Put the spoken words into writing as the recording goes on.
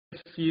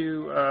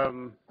you,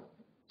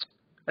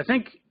 I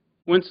think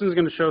Winston's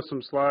going to show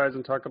some slides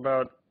and talk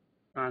about,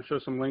 show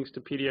some links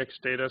to PDX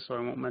data, so I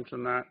won't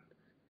mention that.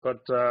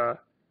 But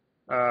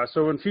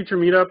so in future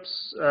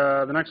meetups,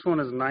 the next one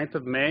is 9th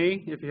of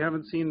May. If you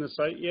haven't seen the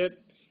site yet,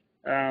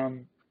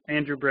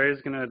 Andrew Bray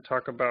is going to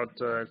talk about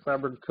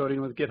collaborative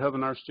coding with GitHub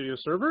and RStudio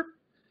Server.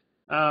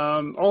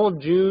 All of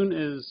June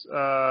is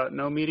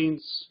no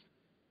meetings.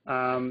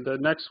 The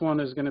next one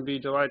is going to be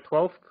July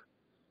 12th.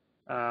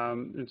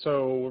 And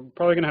so we're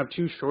probably going to have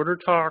 2 shorter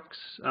talks.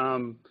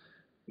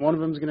 One of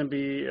them is going to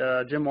be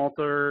Jim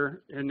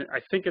Walther, and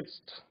I think the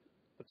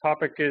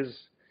topic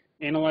is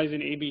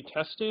analyzing A/B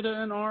test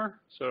data in R.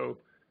 So,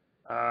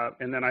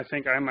 and then I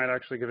think I might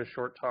actually give a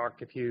short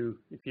talk, if you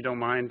don't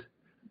mind,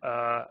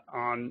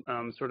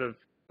 on sort of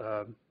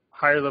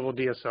higher level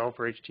DSL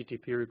for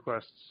HTTP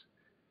requests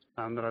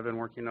that I've been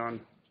working on.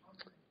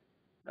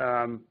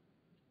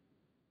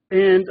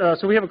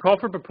 So we have a call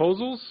for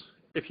proposals.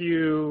 If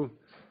you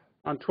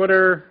on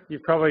Twitter,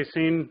 you've probably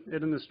seen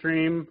it in the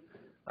stream.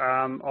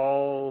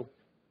 I'll,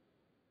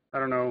 I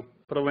don't know,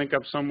 put a link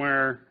up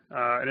somewhere.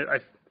 And I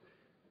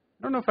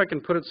don't know if I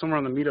can put it somewhere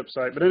on the meetup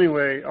site, but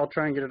anyway, I'll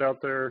try and get it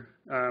out there.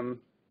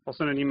 I'll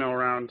send an email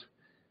around.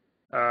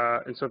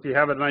 And so if you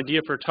have an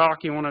idea for a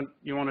talk you want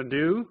to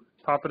do,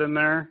 pop it in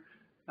there.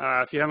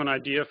 If you have an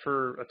idea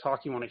for a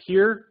talk you want to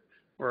hear,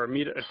 or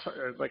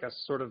like a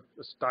sort of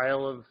a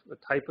style of a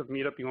type of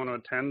meetup you want to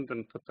attend,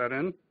 then put that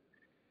in.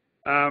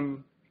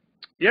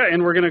 Yeah,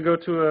 and we're going to go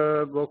to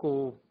a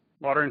local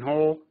watering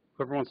hole.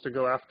 Whoever wants to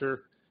go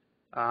after,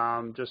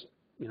 just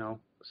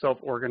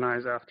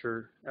self-organize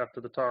after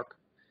the talk.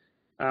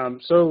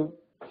 So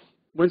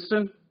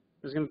Winston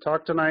is going to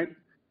talk tonight,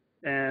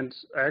 and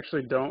I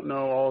actually don't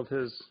know all of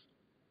his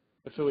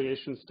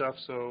affiliation stuff,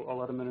 so I'll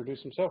let him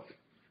introduce himself.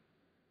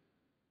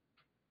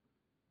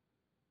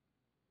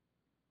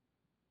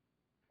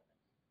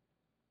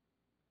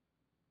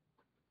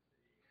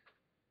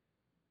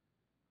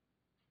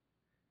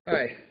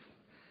 Hi.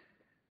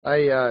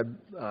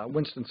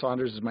 Winston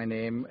Saunders is my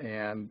name,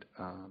 and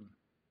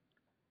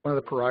one of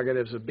the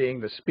prerogatives of being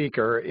the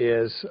speaker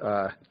is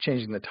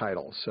changing the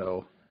title.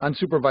 So,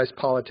 Unsupervised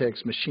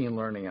Politics, Machine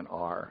Learning, and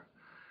R.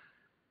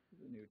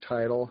 The new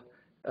title.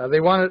 They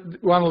want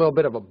a little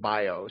bit of a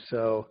bio,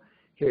 so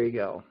here you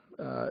go.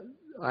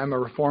 I'm a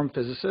reformed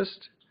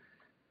physicist.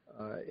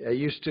 I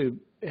used to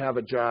have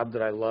a job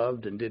that I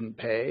loved and didn't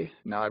pay.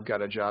 Now I've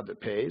got a job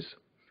that pays.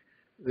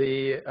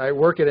 I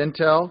work at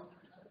Intel.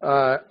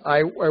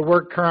 I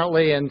work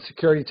currently in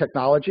security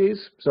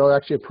technologies, so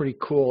actually a pretty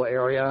cool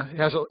area. It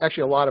has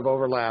actually a lot of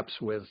overlaps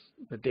with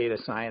the data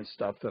science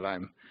stuff that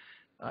I'm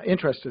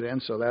interested in,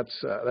 so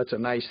that's a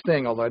nice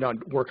thing, although I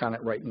don't work on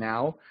it right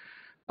now.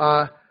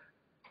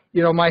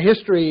 My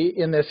history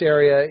in this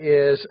area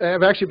is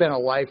I've actually been a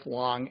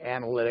lifelong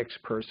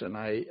analytics person.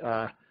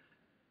 I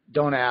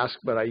don't ask,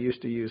 but I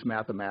used to use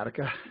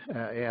Mathematica,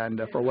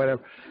 and for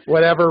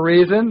whatever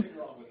reason.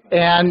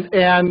 And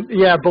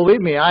yeah,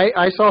 believe me,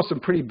 I saw some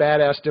pretty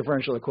badass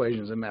differential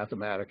equations in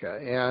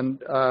Mathematica. And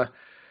the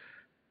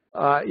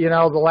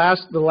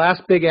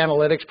last big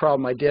analytics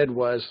problem I did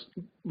was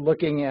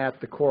looking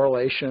at the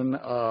correlation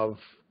of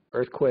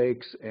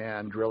earthquakes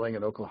and drilling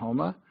in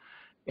Oklahoma.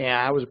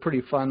 And it was a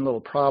pretty fun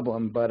little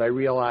problem, but I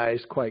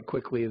realized quite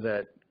quickly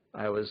that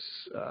I was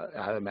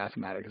out of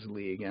Mathematics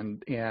league,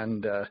 and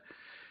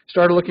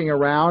started looking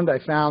around. I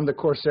found the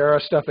Coursera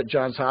stuff at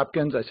Johns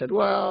Hopkins. I said,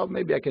 well,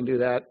 maybe I can do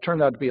that.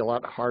 Turned out to be a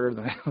lot harder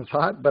than I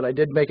thought, but I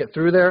did make it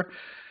through there.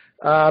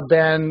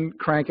 Been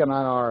cranking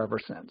on R ever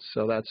since.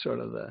 So that's sort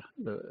of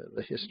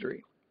the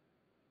history.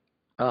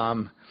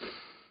 Scott,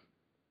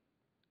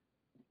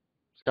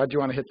 do you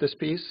want to hit this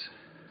piece?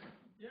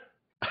 Yeah.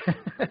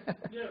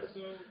 Yeah.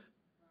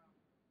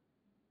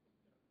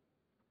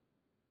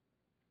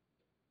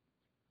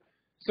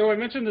 So I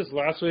mentioned this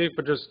last week,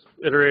 but just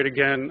iterate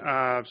again.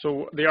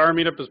 So the R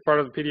meetup is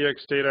part of the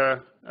PDX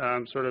data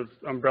sort of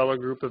umbrella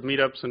group of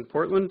meetups in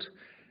Portland,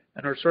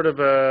 and we're sort of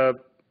a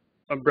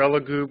umbrella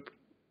group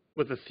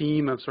with a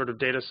theme of sort of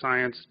data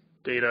science,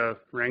 data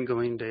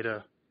wrangling,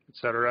 data, et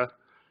cetera.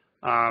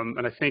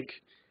 And I think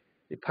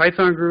the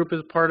Python group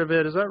is part of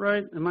it. Is that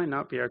right? It might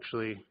not be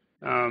actually.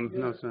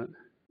 No, it's not.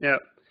 Yeah.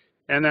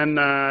 And then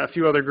a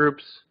few other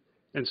groups.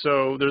 And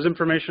so there's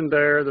information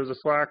there. There's a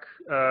Slack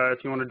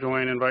if you want to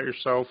join, invite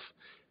yourself.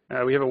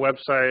 We have a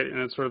website, and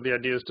it's sort of the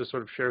idea is to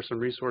sort of share some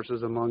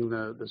resources among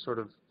the sort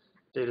of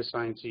data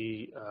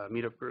science-y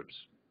meetup groups.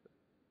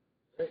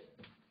 Great.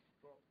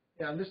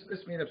 Yeah, and this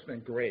meetup's been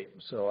great.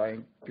 So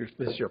if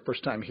this is your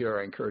first time here,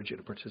 I encourage you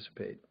to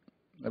participate.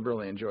 I've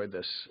really enjoyed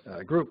this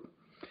group.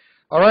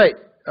 All right.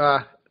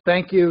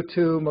 Thank you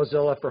to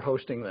Mozilla for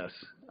hosting this.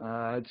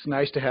 It's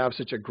nice to have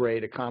such a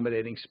great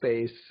accommodating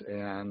space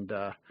and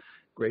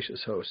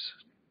gracious hosts.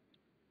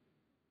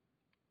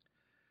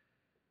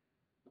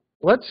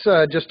 Let's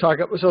just talk.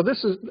 So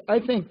this is, I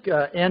think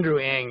Andrew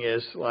Ng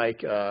is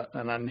like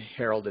an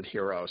unheralded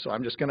hero. So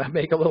I'm just going to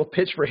make a little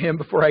pitch for him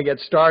before I get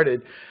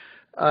started.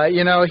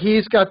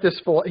 He's got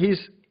this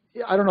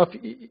I don't know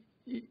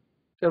if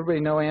everybody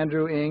know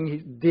Andrew Ng?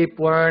 He's deep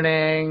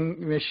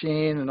learning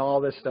machine and all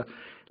this stuff.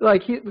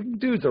 Like,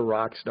 dude's a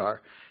rock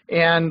star.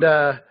 And,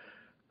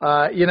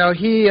 you know,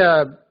 he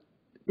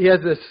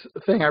has this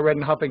thing I read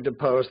in Huffington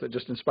Post that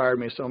just inspired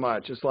me so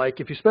much. It's like,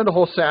 if you spend a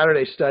whole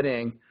Saturday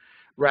studying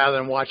rather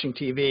than watching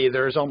TV,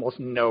 there's almost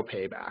no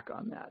payback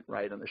on that,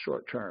 right, in the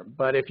short term.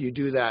 But if you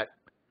do that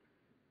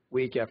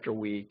week after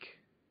week,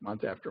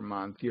 month after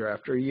month, year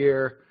after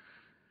year,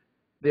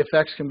 the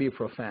effects can be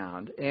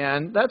profound.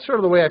 And that's sort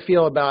of the way I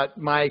feel about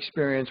my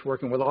experience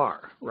working with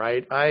R,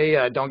 right?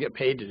 I don't get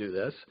paid to do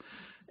this.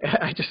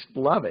 I just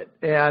love it.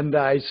 And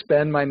I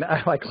spend my,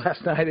 like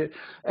last night,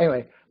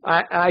 anyway,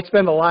 I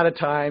spend a lot of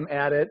time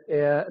at it.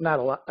 Not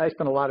a lot, I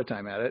spend a lot of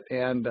time at it,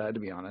 and to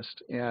be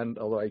honest, and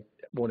although I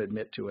won't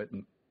admit to it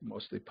in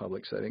mostly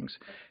public settings.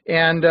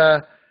 And,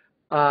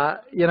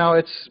 you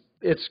know,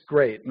 it's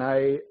great.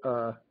 And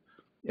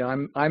you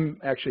know, I'm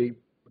actually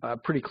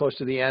pretty close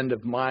to the end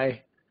of my,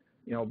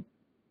 you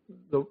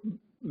know,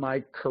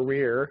 my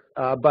career.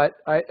 But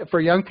for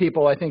young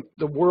people, I think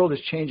the world is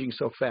changing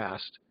so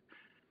fast.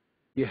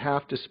 You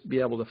have to be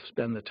able to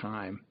spend the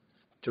time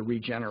to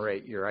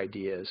regenerate your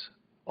ideas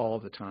all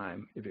the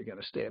time if you're going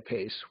to stay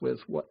apace with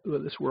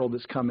with this world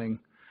that's coming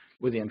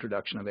with the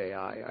introduction of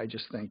AI. I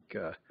just think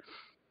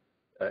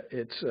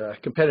it's a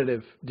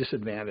competitive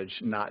disadvantage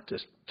not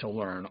just to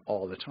learn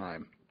all the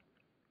time.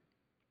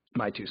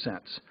 My 2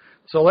 cents.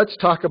 So let's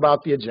talk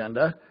about the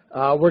agenda.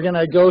 We're going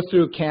to go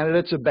through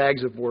candidates as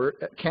bags of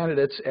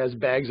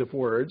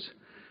words.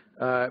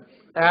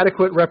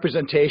 Adequate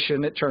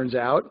representation, it turns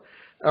out.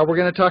 We're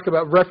going to talk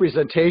about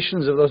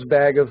representations of those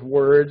bag of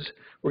words.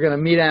 We're going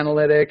to meet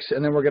analytics,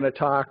 and then we're going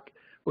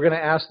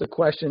to ask the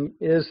question,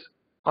 is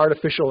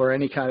artificial or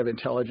any kind of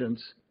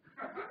intelligence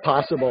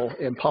possible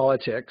in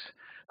politics?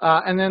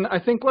 And then I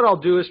think what I'll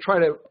do is try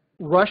to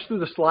rush through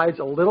the slides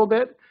a little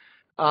bit,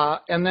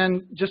 and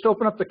then just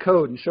open up the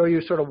code and show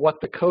you sort of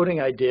what the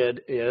coding I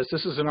did is.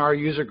 This is an R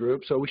user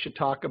group, so we should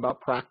talk about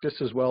practice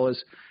as well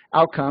as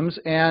outcomes.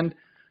 And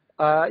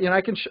you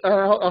know,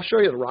 I'll show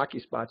you the rocky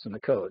spots in the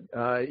code.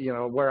 You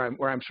know, where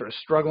I'm sort of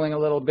struggling a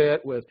little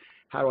bit with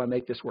how do I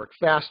make this work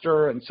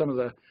faster, and some of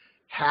the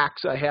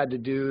hacks I had to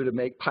do to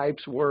make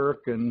pipes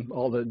work, and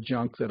all the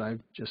junk that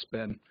I've just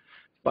been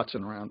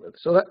futzing around with.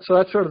 So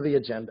that's sort of the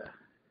agenda.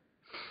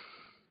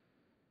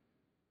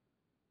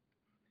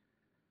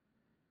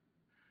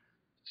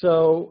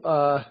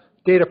 So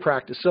data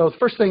practice. So the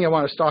first thing I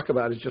want to talk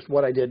about is just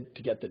what I did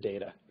to get the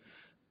data.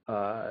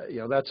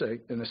 You know, that's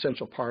an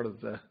essential part of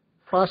the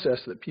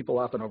process that people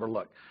often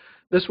overlook.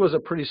 This was a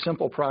pretty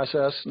simple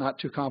process, not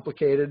too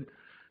complicated.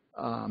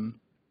 The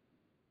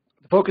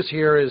focus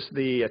here is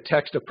the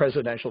text of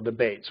presidential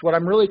debates. What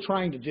I'm really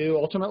trying to do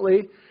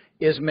ultimately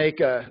is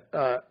make a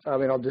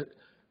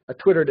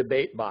Twitter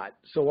debate bot.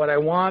 So what I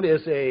want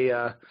is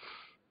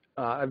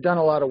I've done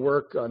a lot of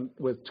work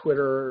with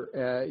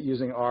Twitter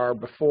using R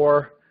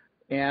before,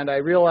 and I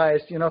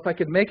realized, you know, if I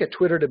could make a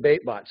Twitter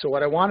debate bot. So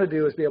what I want to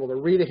do is be able to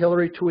read a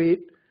Hillary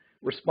tweet,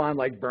 respond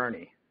like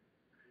Bernie,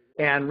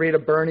 and read a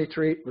Bernie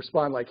tweet,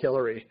 respond like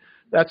Hillary.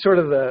 That's sort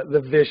of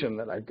the vision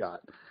that I've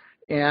got.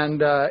 And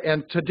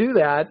to do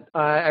that,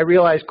 I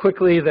realized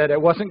quickly that I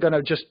wasn't going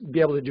to just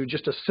be able to do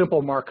just a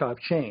simple Markov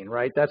chain,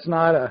 right? That's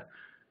not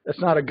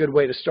a good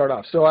way to start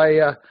off. So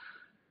I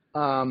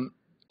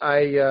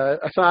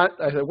thought,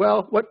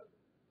 well, what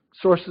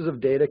sources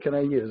of data can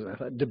I use? And I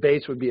thought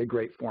debates would be a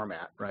great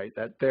format, right?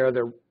 That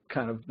they're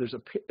kind of, there's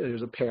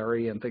a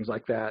Perry and things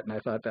like that, and I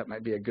thought that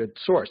might be a good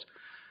source.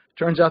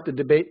 Turns out the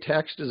debate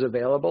text is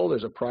available.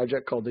 There's a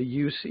project called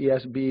the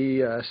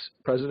UCSB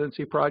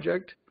Presidency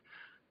Project.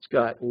 It's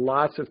got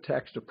lots of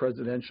text of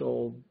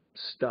presidential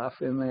stuff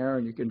in there,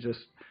 and you can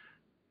just,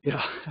 you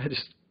know,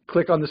 just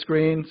click on the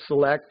screen,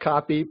 select,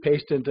 copy,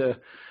 paste into,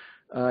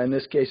 in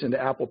this case, into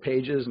Apple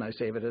Pages, and I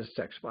save it as a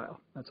text file.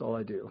 That's all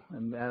I do,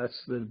 and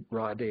that's the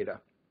raw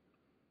data.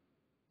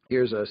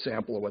 Here's a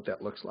sample of what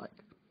that looks like.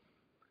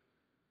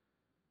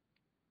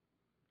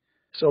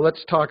 So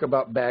let's talk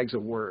about bags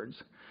of words.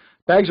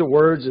 Bags of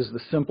words is the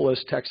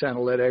simplest text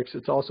analytics.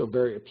 It's also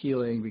very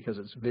appealing because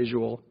it's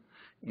visual,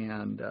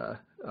 and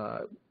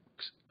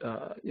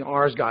you know,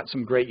 R's got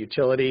some great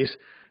utilities.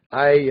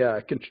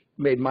 I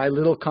made my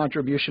little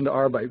contribution to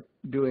R by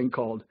doing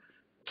called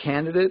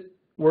candidate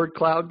word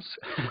clouds,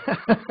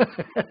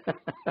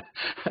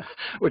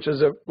 which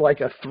is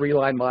like a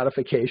 3-line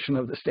modification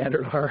of the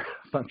standard R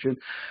function.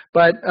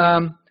 But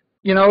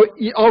you know,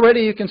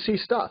 already you can see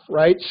stuff,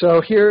 right?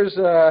 So here's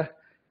a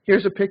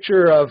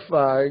picture of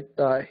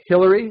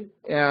Hillary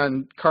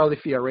and Carly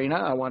Fiorina.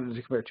 I wanted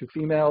to compare 2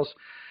 females,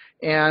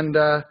 and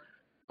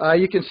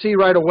you can see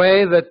right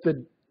away that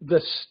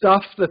the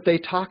stuff that they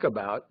talk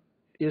about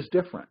is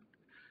different.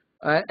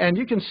 And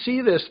you can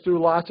see this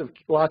through lots of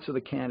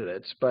the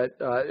candidates, but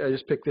I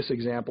just picked this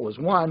example as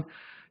one.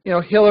 You know,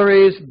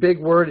 Hillary's big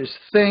word is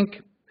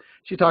think.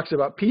 She talks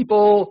about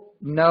people,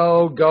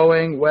 know,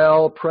 going,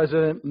 well,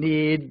 president,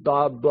 need,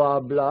 blah, blah,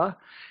 blah.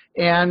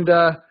 And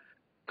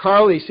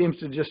Carly seems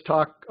to just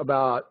talk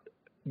about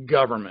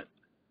government.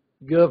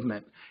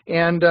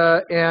 And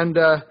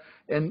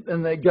and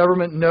the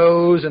government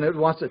knows, and it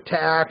wants to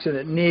tax, and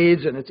it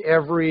needs, and it's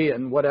every,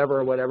 and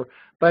whatever, whatever.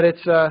 But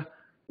it's,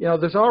 you know,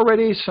 there's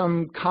already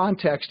some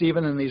context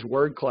even in these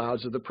word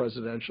clouds of the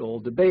presidential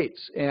debates,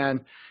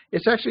 and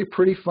it's actually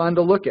pretty fun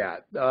to look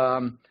at.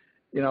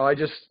 You know,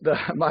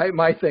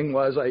 my thing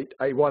was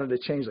I wanted to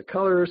change the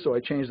colors, so I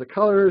changed the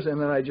colors,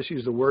 and then I just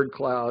used the word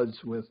clouds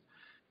with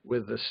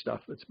the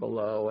stuff that's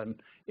below, and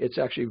it's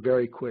actually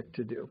very quick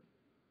to do.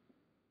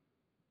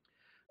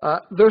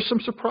 There's some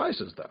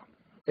surprises, though.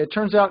 It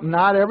turns out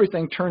not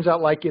everything turns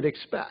out like you'd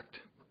expect.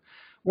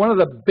 One of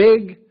the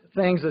big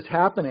things that's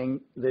happening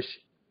this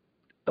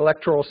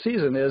electoral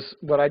season is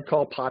what I'd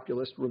call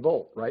populist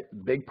revolt, right?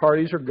 Big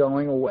parties are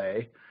going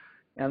away,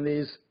 and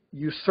these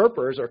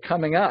usurpers are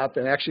coming up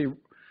and actually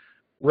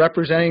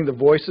representing the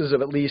voices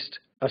of at least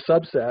a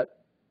subset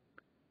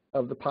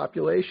of the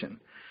population.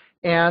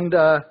 And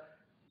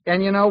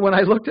you know, when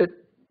I looked at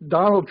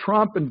Donald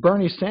Trump and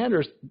Bernie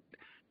Sanders,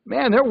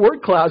 man, their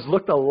word clouds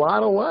looked a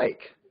lot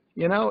alike.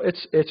 You know,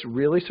 it's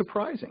really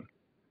surprising.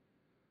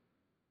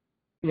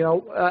 You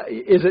know,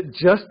 is it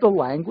just the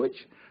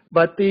language?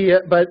 But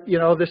you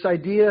know, this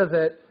idea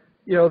that,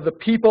 you know, the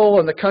people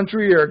and the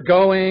country are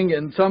going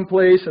in some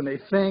place and they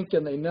think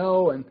and they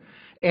know,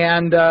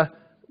 and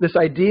this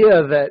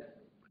idea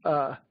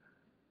that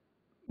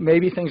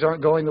maybe things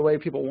aren't going the way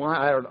people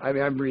want. I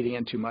mean, I'm reading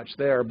in too much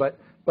there, but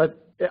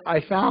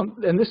I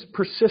found, and this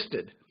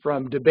persisted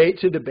from debate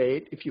to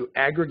debate. If you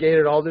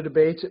aggregated all the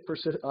debates, it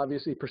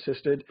obviously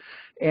persisted.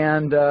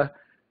 And,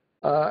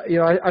 you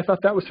know, I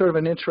thought that was sort of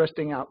an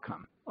interesting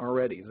outcome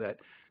already, that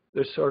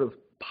there's sort of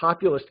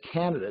populist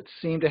candidates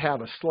seem to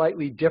have a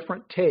slightly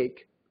different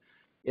take,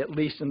 at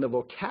least in the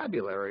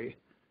vocabulary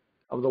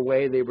of the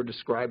way they were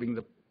describing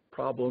the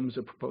problems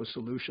or proposed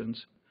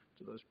solutions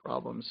to those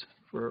problems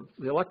for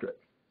the electorate.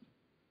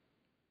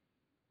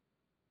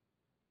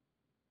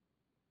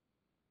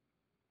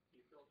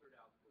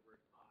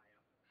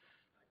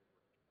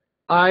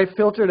 I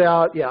filtered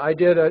out, yeah, I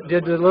did a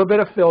little bit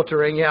of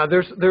filtering. Yeah,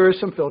 there is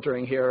some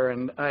filtering here,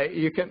 and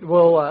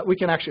we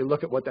can actually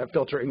look at what that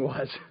filtering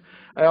was.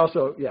 I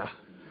also, yeah.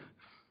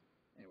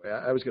 Anyway,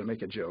 I was going to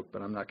make a joke,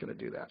 but I'm not going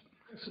to do that.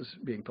 This is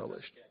being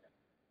published.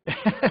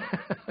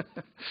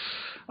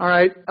 All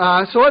right,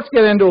 so let's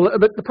get into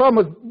but the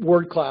problem with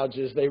word clouds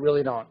is they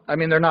really don't, I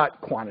mean, they're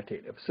not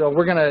quantitative. So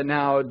we're going to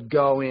now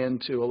go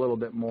into a little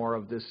bit more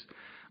of this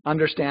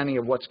understanding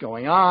of what's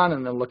going on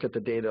and then look at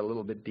the data a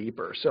little bit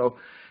deeper. So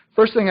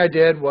first thing I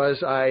did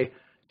was I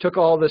took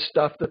all this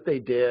stuff that they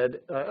did,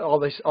 all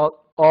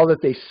that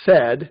they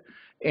said,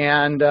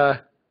 and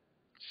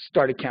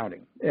started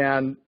counting.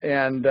 And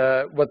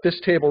what this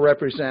table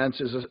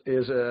represents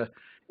is a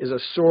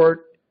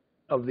sort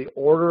of the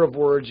order of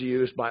words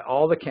used by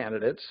all the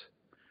candidates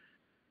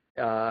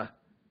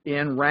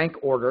in rank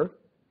order,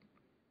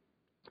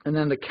 and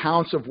then the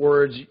counts of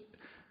words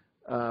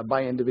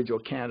by individual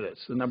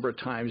candidates, the number of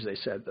times they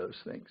said those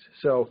things.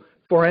 So,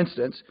 for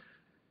instance,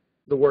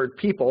 the word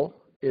people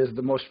is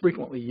the most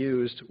frequently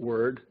used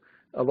word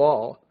of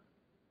all.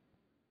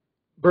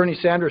 Bernie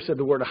Sanders said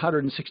the word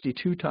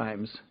 162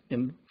 times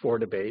in 4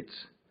 debates.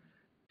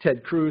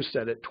 Ted Cruz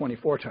said it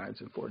 24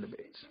 times in 4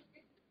 debates.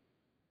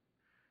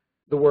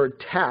 The word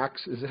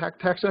tax, is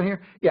tax on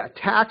here? Yeah,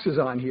 tax is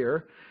on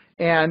here.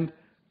 And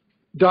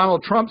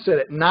Donald Trump said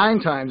it 9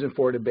 times in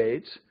 4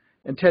 debates,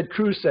 and Ted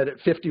Cruz said it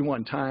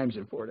 51 times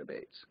in 4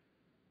 debates.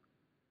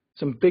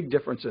 Some big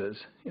differences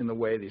in the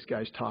way these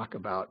guys talk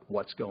about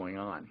what's going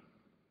on.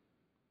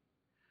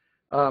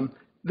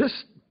 This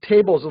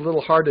table is a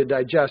little hard to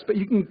digest, but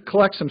you can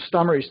collect some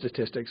summary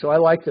statistics. So I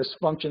like this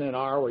function in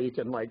R where you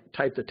can like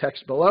type the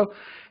text below.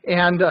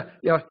 And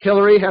you know,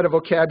 Hillary had a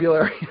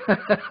vocabulary.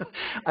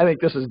 I think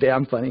this is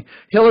damn funny.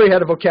 Hillary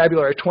had a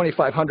vocabulary of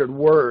 2,500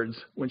 words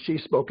when she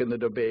spoke in the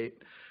debate.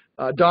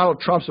 Donald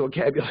Trump's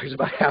vocabulary is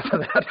about half of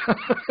that.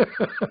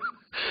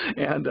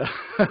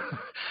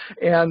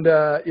 and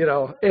you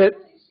know, it.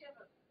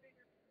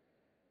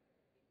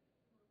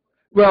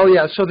 Well,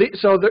 yeah. So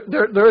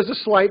there is a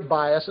slight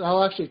bias, and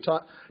I'll actually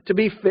talk to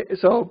be.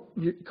 So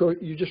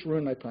you just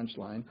ruined my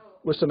punchline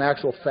with some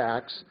actual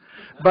facts,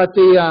 but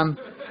well,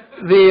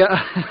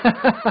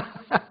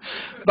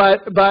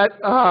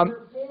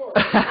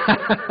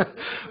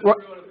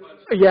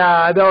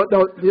 yeah,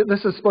 no,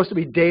 this is supposed to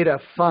be data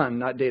fun,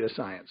 not data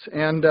science,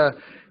 and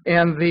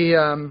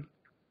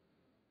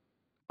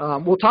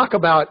we'll talk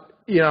about,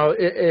 you know,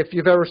 if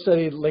you've ever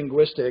studied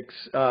linguistics,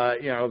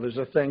 you know, there's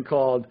a thing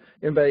called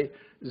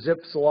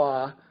Zipf's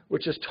law,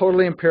 which is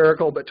totally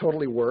empirical but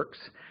totally works.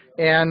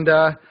 And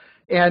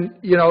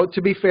you know,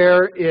 to be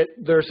fair,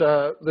 there's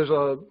a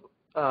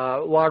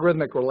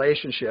logarithmic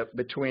relationship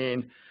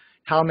between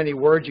how many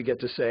words you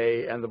get to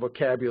say and the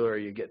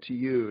vocabulary you get to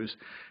use.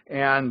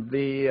 And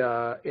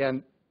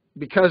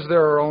because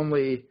there are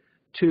only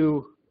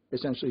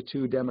essentially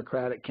two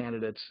Democratic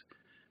candidates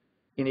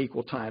in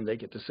equal time, they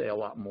get to say a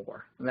lot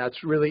more. And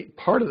that's really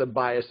part of the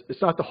bias.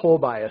 It's not the whole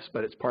bias,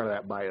 but it's part of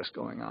that bias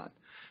going on.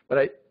 But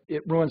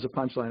it ruins the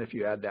punchline if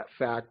you add that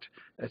fact.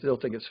 I still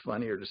think it's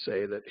funnier to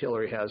say that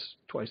Hillary has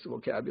twice the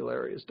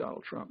vocabulary as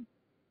Donald Trump.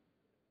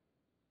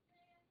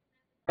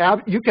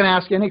 You can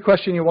ask any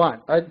question you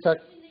want.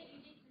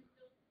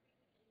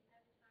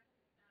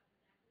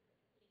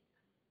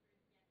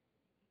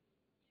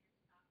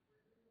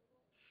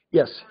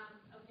 Yes.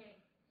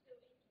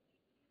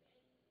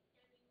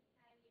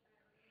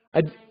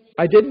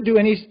 I didn't do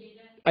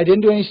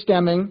any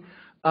stemming,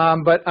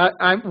 but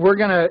we're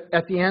gonna,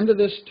 at the end of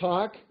this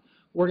talk,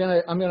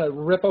 I'm gonna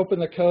rip open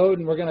the code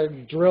and we're gonna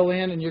drill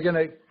in, and you're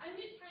gonna.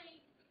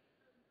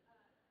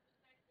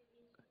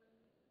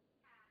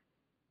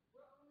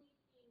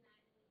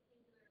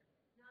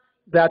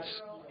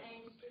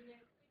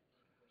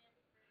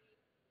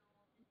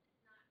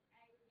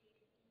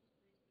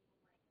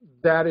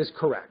 That is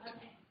correct.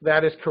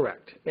 That is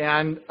correct.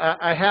 And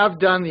I have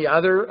done the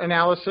other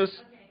analysis,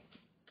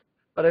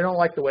 but I don't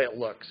like the way it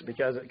looks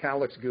because it kind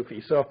of looks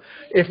goofy. So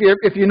if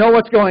you know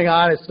what's going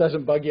on, it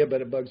doesn't bug you,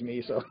 but it bugs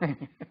me. So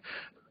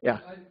yeah.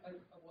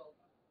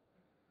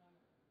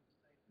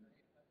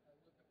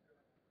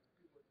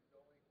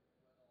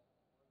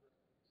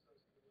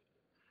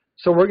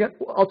 So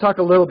I'll talk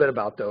a little bit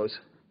about those.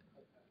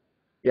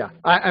 Yeah,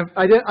 I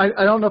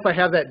don't know if I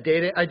have that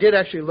data. I did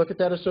actually look at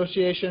that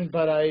association,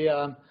 but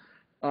I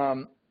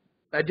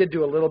did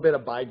do a little bit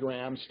of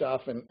bigram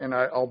stuff, and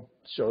I'll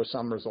show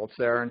some results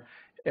there.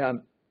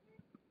 And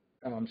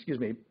excuse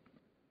me.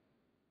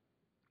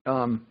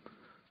 Let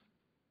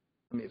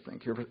me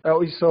think here.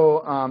 Oh,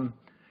 so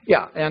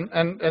yeah,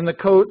 and the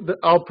code.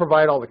 I'll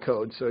provide all the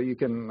code so you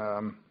can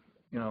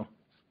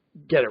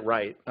get it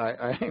right.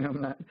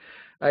 I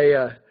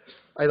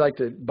like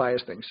to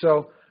bias things.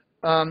 So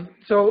one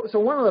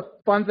of the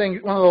fun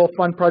things, one of the little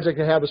fun projects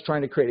I have is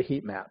trying to create a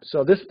heat map.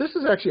 So this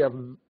is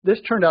actually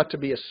this turned out to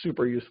be a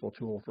super useful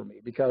tool for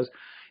me, because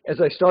as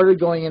I started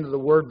going into the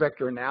word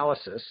vector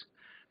analysis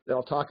that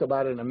I'll talk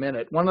about in a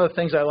minute, one of the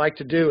things I like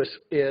to do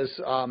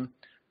is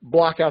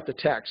block out the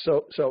text.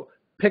 So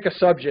pick a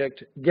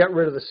subject, get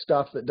rid of the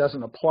stuff that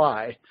doesn't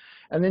apply,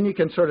 and then you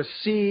can sort of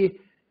see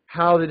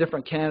how the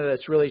different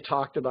candidates really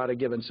talked about a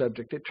given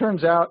subject. It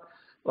turns out,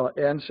 but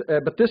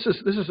this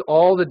is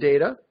all the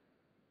data.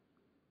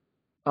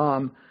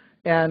 So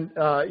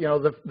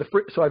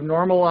I've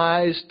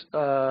normalized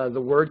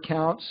the word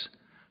counts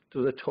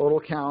to the total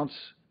counts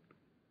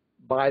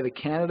by the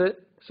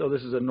candidate. So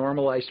this is a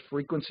normalized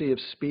frequency of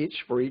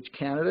speech for each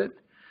candidate,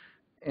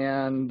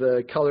 and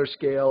the color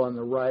scale on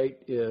the right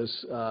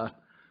is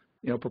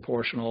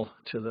proportional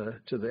to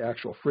the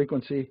actual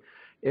frequency.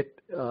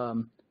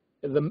 The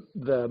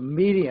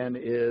median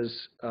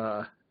is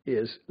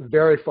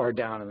very far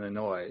down in the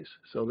noise.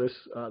 So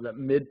that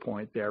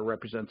midpoint there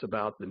represents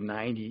about the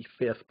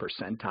 95th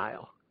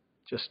percentile,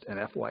 just an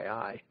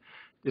FYI.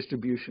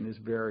 Distribution is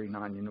very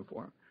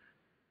non-uniform.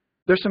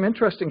 There's some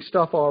interesting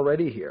stuff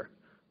already here.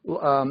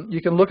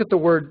 You can look at the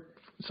word,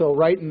 so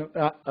right in,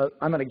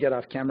 I'm going to get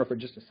off camera for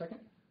just a second.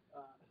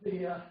 You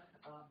can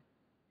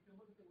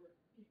look at the word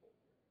people.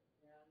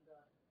 And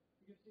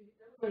you can see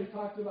everybody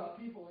talks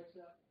about people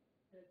except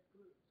Ted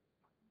Cruz.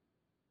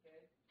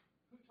 Okay?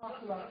 Who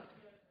talks about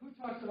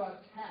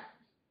tax?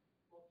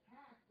 Well,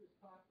 tax is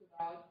talked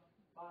about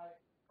by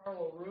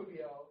Carlo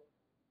Rubio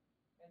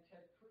and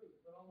Ted Cruz,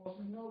 but almost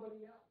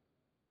nobody else.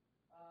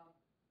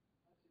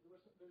 Let's see,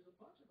 there's a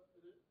bunch of it.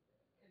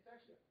 It's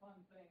actually a fun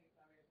thing.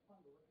 I mean, it's fun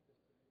to look at this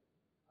today.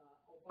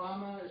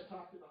 Obama is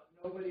talked about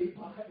nobody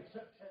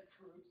except Ted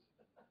Cruz.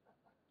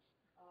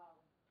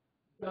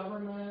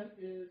 Government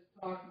is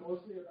talked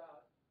mostly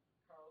about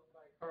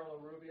by Carlo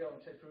Rubio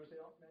and Ted Cruz. They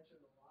don't mention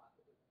a lot,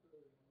 but it's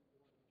really the one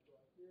to show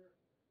up here.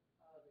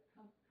 The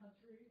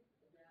country,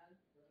 again,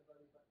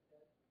 everybody but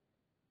Ted.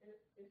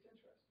 It's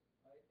interesting,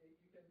 right? You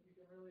can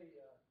really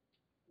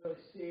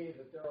see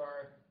that there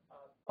are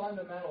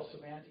fundamental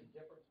semantic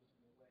differences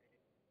in the way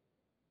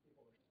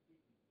people are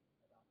speaking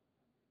about the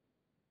country,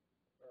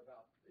 or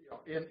about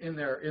in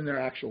their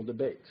actual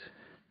debates.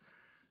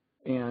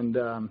 And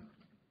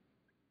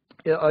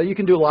you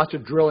can do lots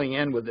of drilling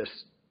in with this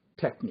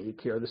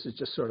technique here. This is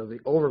just sort of the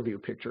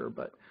overview picture,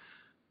 but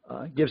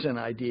gives an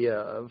idea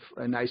of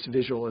a nice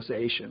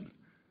visualization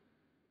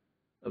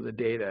of the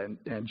data.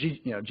 And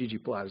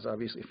ggplot is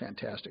obviously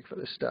fantastic for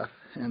this stuff.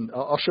 And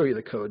I'll show you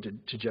the code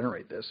to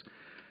generate this.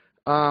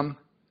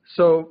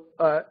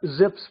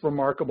 Zipf's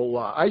remarkable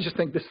law. I just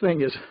think this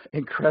thing is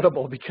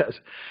incredible because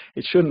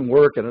it shouldn't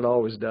work, and it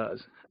always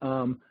does.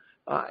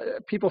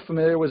 People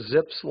familiar with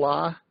Zipf's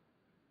law?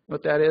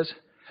 What that is?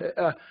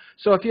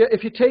 So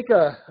if you take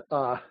a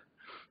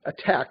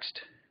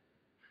text,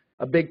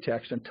 a big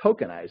text, and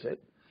tokenize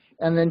it,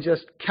 and then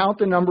just count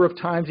the number of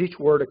times each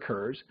word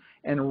occurs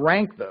and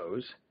rank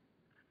those,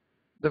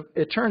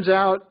 it turns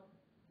out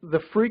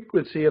the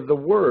frequency of the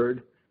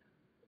word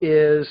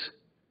is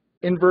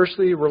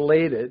inversely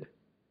related,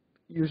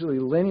 usually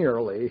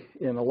linearly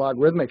in a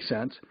logarithmic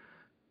sense,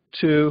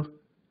 to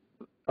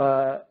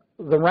the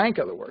rank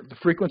of the word. The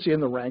frequency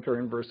and the rank are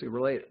inversely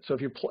related. So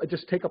if you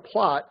just take a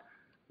plot,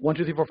 1,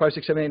 2, 3, 4, 5,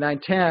 6, 7, 8, 9,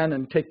 10,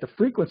 and take the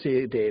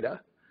frequency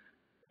data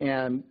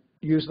and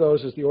use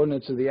those as the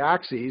ordinates of the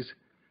axes,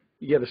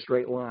 you get a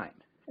straight line.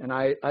 And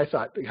I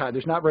thought, God,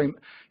 there's not very,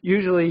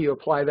 usually you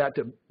apply that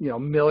to,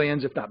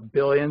 millions, if not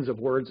billions of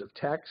words of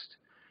text.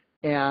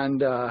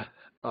 And I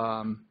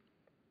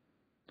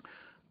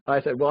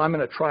said, well, I'm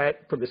going to try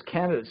it for this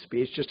candidate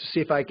speech just to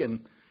see if I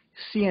can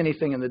see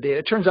anything in the data.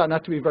 It turns out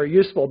not to be very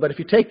useful, but if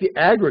you take the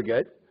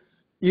aggregate,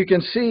 you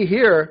can see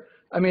here,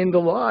 I mean, the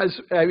law is,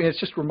 it's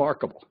just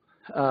remarkable.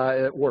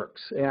 It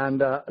works.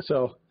 And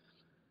so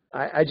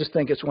I just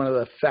think it's one of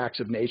the facts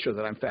of nature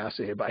that I'm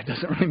fascinated by. It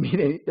doesn't really mean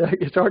any,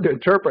 it's hard to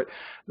interpret.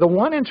 The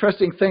one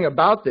interesting thing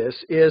about this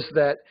is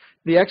that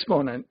the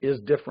exponent is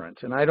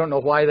different, and I don't know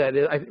why that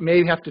is. It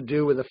may have to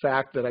do with the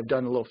fact that I've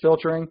done a little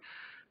filtering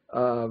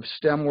of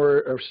stem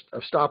word or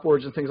of stop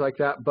words and things like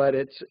that, but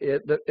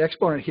the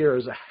exponent here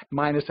is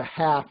minus a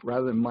half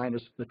rather than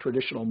minus the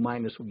traditional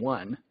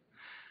 -1,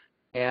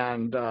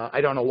 and I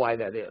don't know why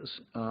that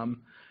is.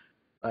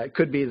 It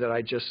could be that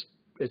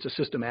it's a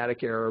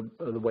systematic error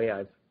of the way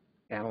I've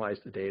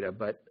analyzed the data,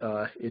 but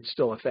it's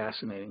still a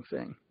fascinating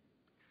thing.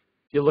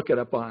 If you look it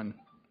up on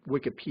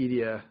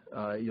Wikipedia,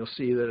 you'll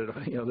see that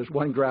there's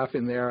one graph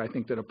in there I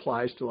think that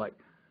applies to like,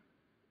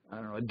 I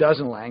don't know, a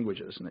dozen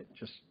languages, and it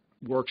just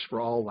works for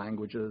all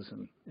languages.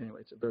 And anyway,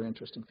 it's a very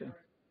interesting thing.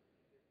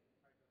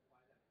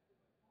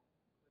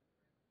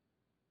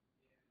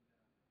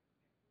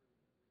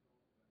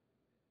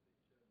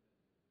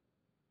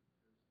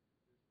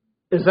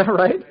 Is that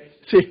right?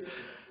 See,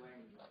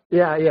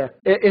 yeah.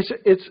 It's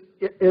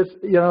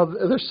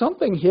there's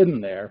something hidden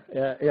there.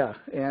 Yeah.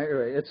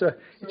 Anyway, it's an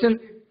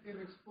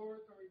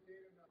exploratory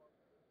data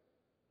analysis,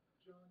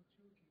 John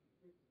Tukey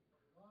takes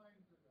the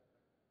lines of that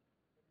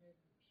and then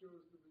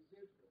shows the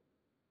residual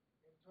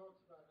and talks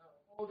about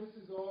how, this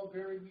is all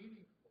very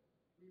meaningful.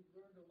 We've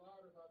learned a lot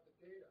about the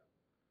data.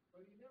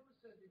 But he never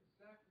said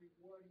exactly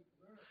what he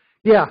learned.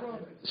 Yeah.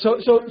 So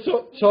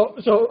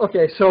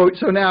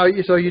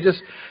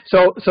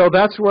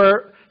that's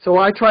where. So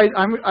I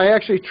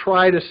actually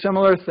tried a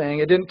similar thing.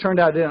 It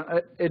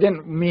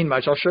didn't mean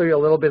much. I'll show you a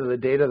little bit of the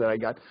data that I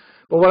got.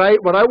 But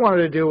what I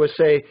wanted to do was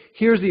say,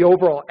 here's the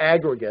overall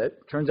aggregate.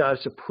 Turns out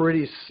it's a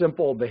pretty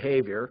simple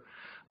behavior.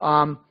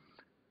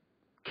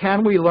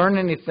 Can we learn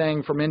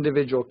anything from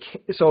individual?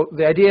 So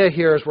the idea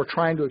here is we're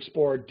trying to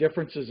explore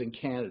differences in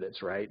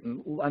candidates, right?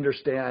 And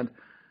understand,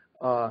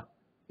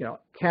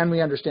 can we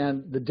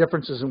understand the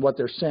differences in what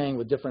they're saying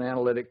with different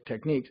analytic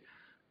techniques?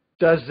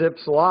 Does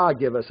Zipf's law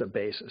give us a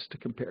basis to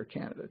compare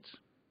candidates?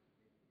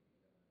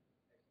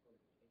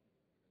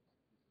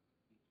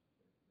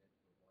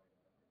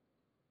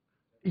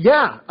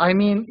 Yeah, I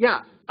mean,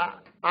 yeah,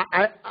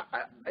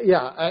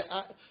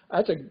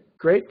 that's a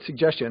great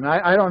suggestion.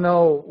 I don't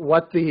know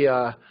what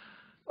the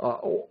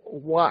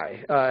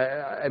why.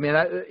 I mean,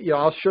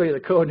 I'll show you the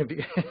code, and if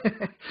you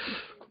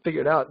figure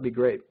it out, it'd be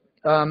great.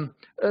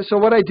 So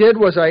what I did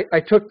was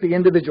I took the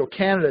individual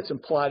candidates and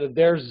plotted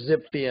their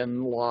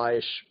Zipfian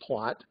law-ish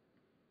plot.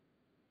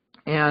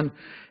 And,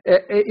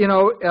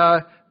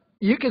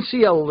 you can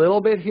see a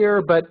little bit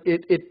here, but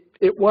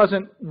it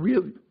wasn't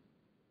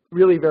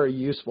really very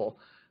useful.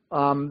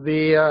 You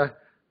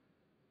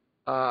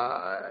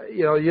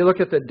look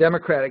at the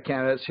Democratic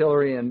candidates,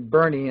 Hillary and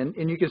Bernie,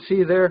 and you can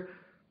see their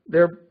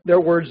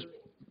words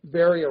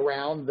vary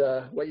around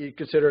what you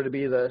consider to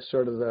be the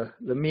sort of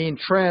the mean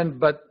trend,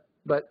 but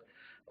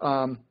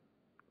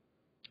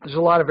there's a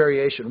lot of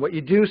variation. What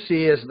you do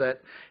see is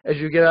that as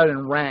you get out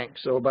in rank,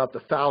 so about the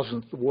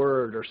 1,000th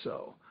word or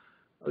so,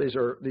 these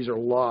are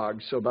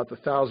logs, so about the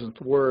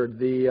 1,000th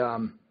word,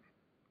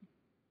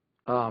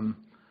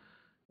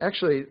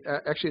 actually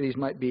these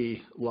might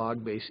be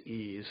log base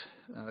e's.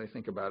 Now that I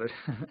think about it,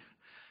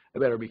 I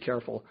better be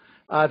careful.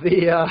 As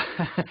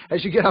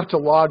you get out to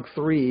log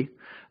 3,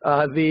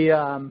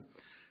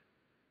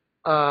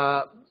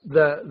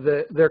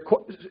 there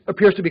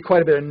appears to be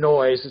quite a bit of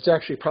noise. It's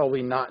actually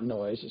probably not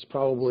noise. It's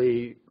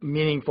probably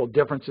meaningful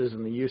differences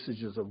in the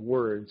usages of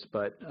words,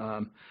 but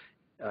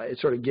it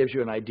sort of gives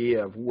you an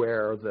idea of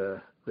where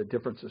the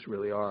differences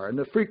really are. And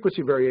the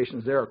frequency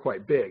variations there are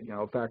quite big,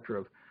 a factor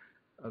of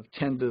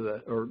 10 to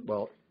the,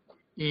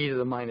 e to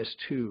the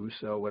 -2,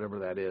 so whatever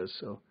that is,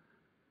 so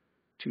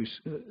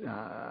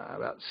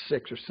about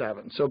 6 or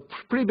 7. So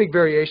pretty big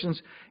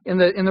variations. In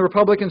the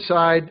Republican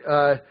side,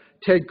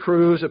 Ted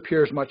Cruz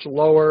appears much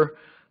lower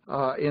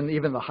in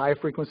even the high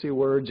frequency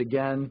words,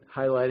 again,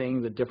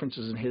 highlighting the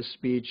differences in his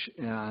speech,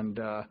 and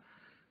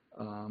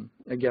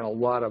again, a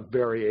lot of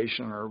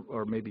variation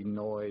or maybe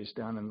noise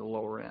down in the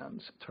lower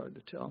ends. It's hard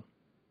to tell.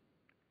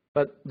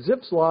 But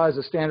Zipf's law is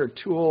a standard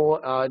tool,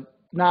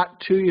 not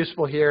too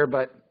useful here,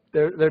 but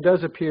there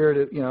does appear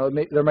to,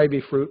 there may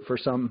be fruit for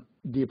some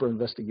deeper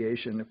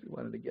investigation if you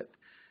wanted to get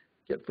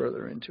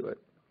further into it.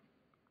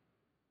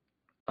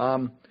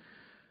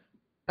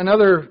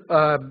 Another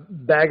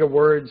bag of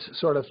words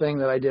sort of thing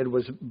that I did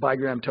was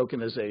bigram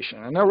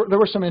tokenization. And there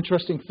were some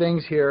interesting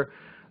things here.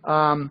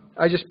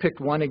 I just picked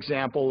one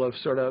example of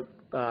sort of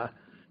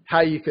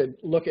how you could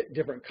look at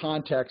different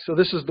contexts. So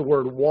this is the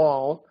word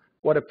wall,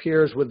 what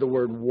appears with the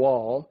word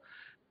wall.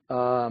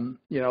 The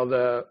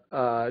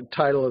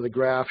title of the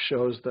graph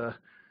shows the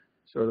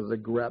sort of the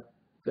grep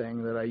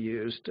thing that I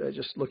used,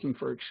 just looking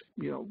for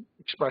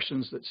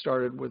expressions that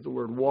started with the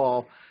word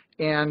wall.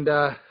 And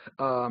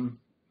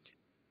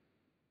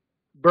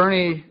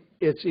Bernie,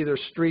 it's either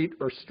street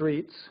or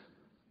streets.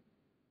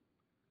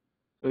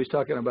 So he's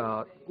talking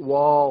about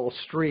wall,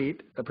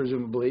 street,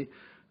 presumably.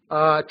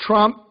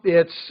 Trump,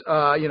 it's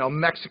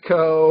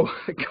Mexico,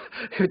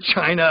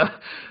 China,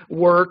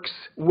 works,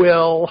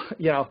 will,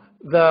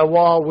 the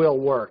wall will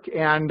work.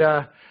 And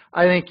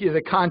I think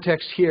the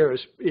context here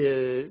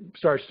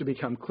starts to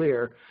become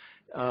clear.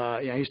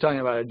 He's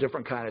talking about a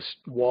different kind of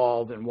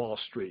wall than Wall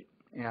Street,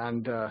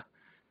 and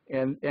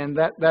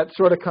that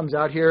sort of comes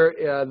out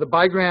here. The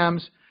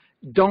bigrams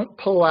don't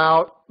pull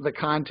out the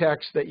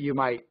context that you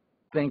might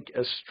think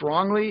as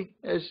strongly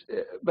as,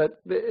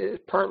 but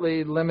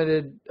partly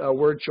limited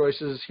word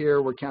choices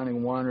here. We're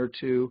counting 1 or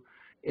 2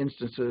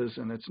 instances,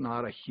 and it's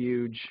not a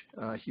huge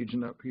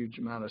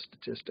amount of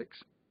statistics.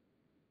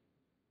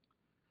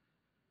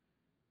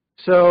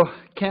 So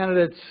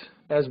candidates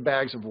as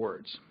bags of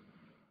words.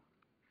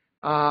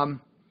 The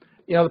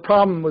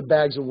problem with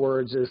bags of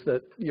words is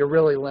that you're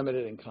really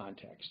limited in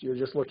context. You're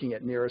just looking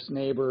at nearest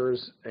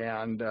neighbors,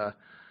 and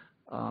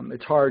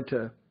it's hard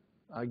to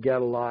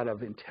get a lot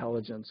of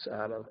intelligence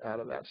out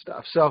of that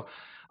stuff. So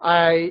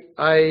I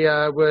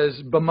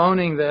was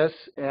bemoaning this,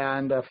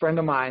 and a friend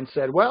of mine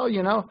said, well,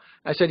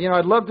 I said,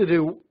 I'd love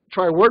to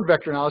try word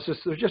vector analysis.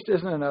 There just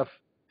isn't enough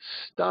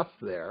stuff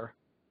there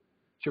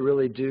to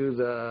really do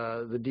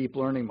the deep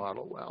learning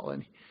model well.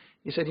 And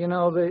he said,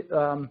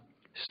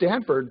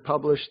 Stanford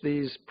published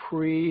these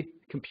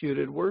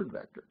pre-computed word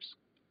vectors.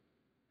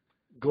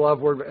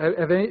 Glove word.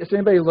 Has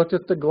anybody looked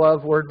at the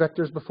Glove word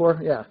vectors before?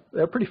 Yeah,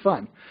 they're pretty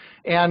fun.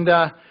 And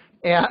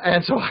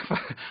so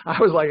I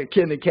was like a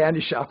kid in a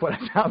candy shop when I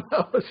found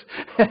those.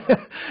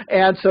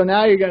 And so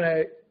now you're going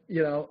to,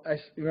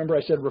 remember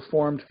I said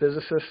reformed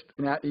physicist?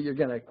 Now you're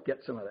going to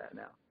get some of that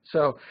now.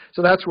 So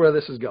that's where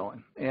this is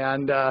going.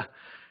 And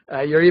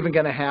you're even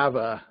going to have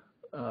a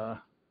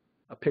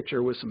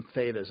picture with some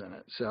thetas in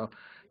it. So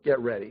get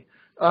ready.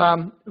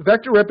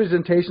 Vector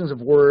representations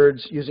of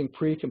words using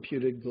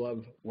pre-computed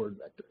Glove word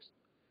vectors.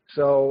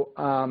 So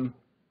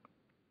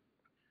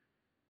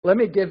let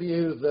me give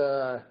you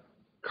the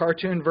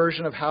cartoon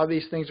version of how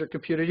these things are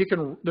computed.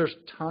 There's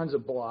tons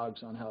of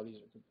blogs on how these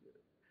are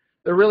computed.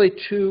 There are really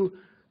two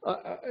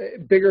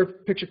bigger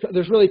picture.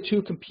 There's really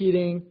 2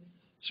 competing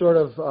sort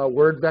of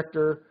word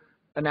vector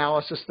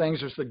analysis things.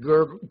 There's the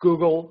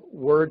Google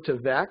word to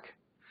vec,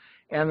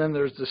 and then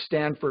there's the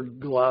Stanford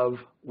Glove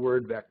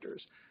word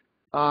vectors.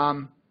 I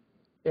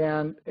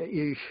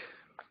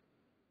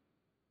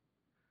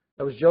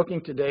was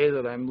joking today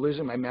that I'm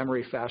losing my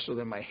memory faster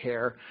than my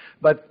hair,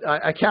 but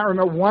I can't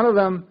remember. One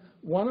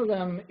of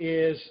them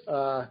is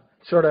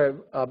sort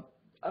of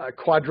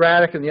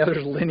quadratic, and the other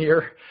is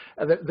linear.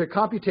 The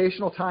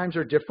computational times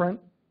are different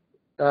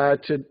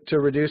to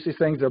reduce these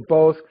things. They're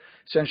both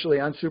essentially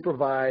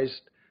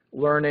unsupervised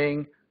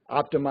learning,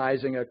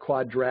 optimizing a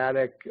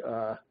quadratic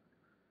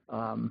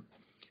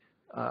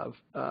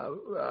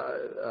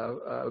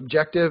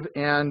objective,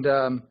 and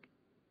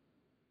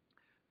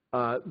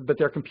but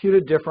they're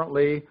computed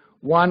differently.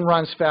 One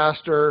runs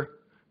faster,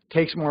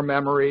 takes more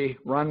memory.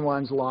 Run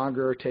one's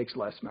longer, takes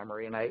less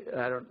memory. And I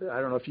don't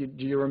know if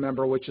do you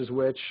remember which is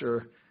which,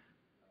 or?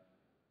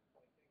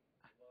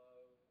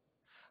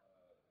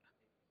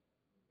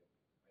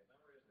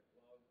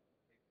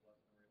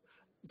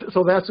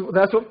 So that's what,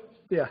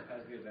 yeah.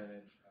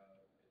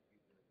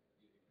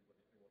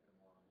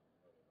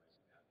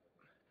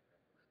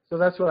 So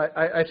that's what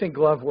I think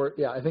Glove work.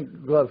 Yeah, I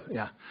think Glove.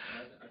 Yeah.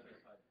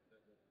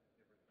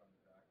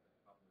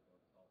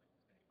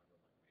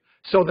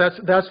 So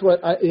that's what.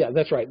 Yeah,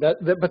 that's right.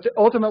 But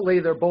ultimately,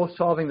 they're both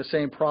solving the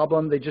same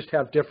problem. They just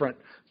have different.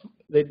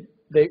 They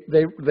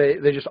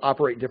just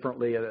operate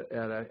differently at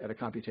a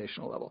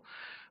computational level.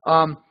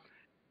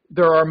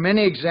 There are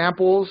many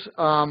examples.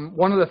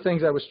 One of the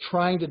things I was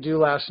trying to do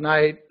last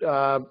night,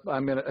 I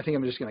think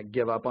I'm just going to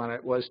give up on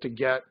it, was to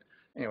get,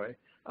 anyway,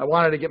 I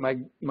wanted to get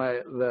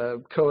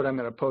the code I'm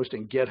going to post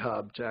in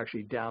GitHub to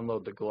actually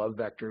download the Glove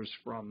vectors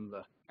from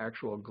the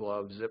actual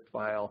Glove zip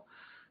file.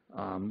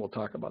 We'll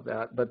talk about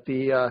that. But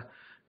the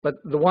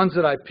ones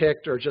that I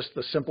picked are just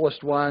the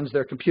simplest ones.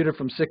 They're computed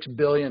from 6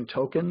 billion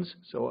tokens,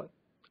 so a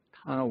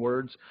ton of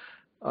words,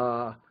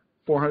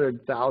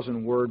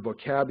 400,000 word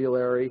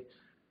vocabulary.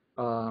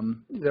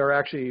 They're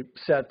actually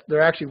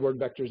word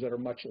vectors that are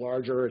much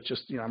larger. It's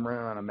just, I'm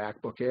running on a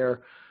MacBook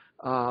Air.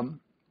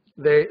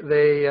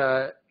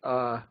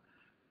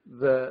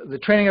 The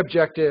training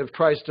objective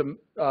tries to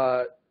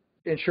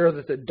ensure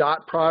that the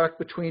dot product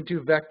between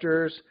 2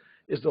 vectors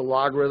is the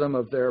logarithm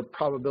of their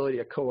probability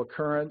of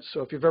co-occurrence. So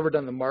if you've ever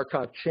done the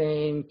Markov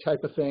chain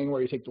type of thing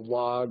where you take the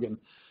log, and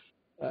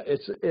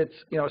it's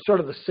sort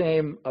of the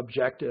same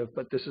objective,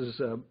 but this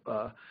is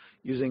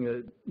using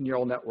a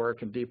neural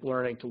network and deep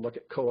learning to look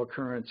at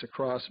co-occurrence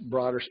across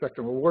broader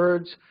spectrum of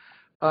words.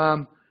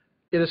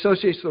 It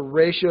associates the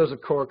ratios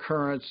of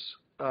co-occurrence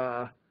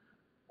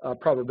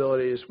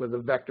probabilities with the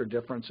vector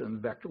difference in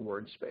vector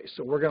word space.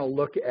 So we're going to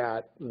look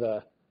at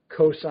the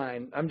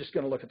cosine. I'm just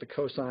going to look at the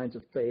cosines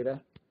of theta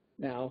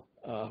now.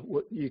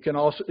 You can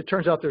also, it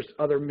turns out there's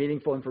other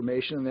meaningful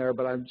information in there,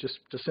 but I'm just,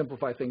 to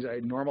simplify things, I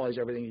normalize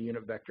everything in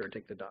unit vector and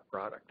take the dot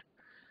product.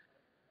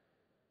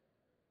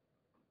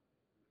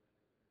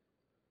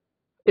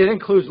 It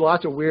includes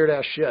lots of weird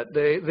ass shit.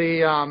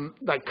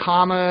 Like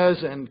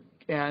commas and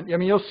I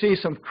mean, you'll see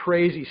some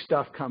crazy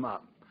stuff come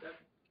up.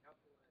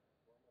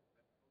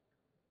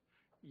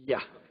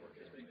 Yeah.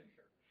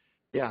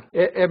 Yeah.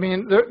 I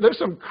mean, there's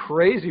some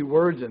crazy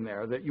words in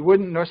there that you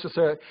wouldn't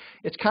necessarily.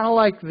 It's kind of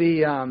like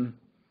the.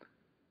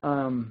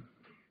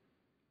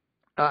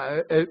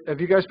 Have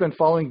you guys been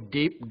following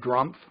Deep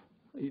Drumpf?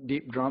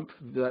 Deep Drumpf.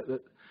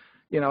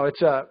 You know,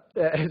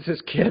 it's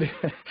this kid.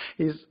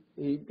 He's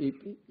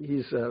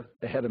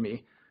ahead of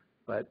me,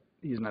 but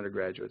he's an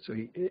undergraduate. So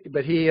he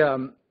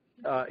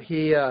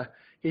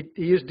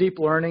used deep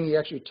learning. He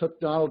actually took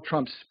Donald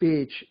Trump's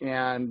speech,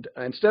 and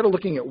instead of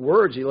looking at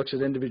words, he looks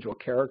at individual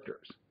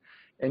characters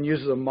and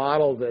uses a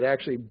model that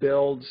actually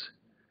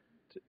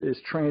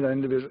is trained on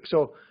individual.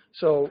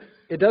 So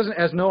it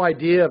has no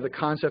idea of the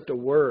concept of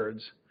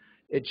words.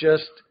 It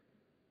just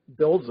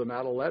builds them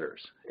out of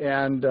letters.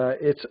 And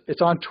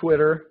it's on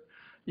Twitter.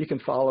 You can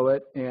follow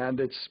it, and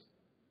it's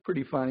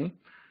pretty funny.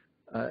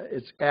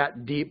 It's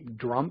at Deep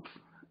Drumpf,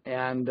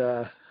 and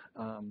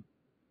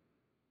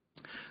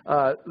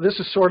this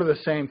is sort of the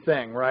same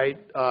thing, right?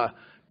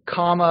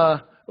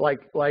 Comma,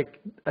 like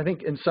I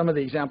think in some of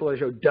the examples I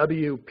showed,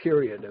 W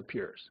period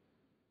appears.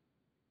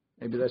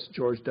 Maybe that's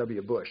George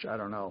W. Bush. I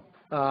don't know.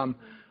 But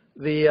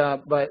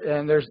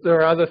there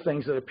are other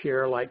things that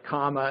appear like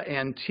comma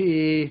and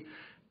T,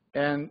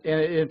 and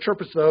it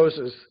interprets those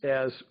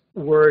as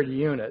word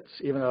units,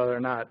 even though they're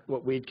not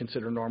what we'd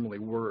consider normally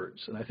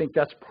words. And I think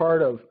that's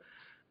part of.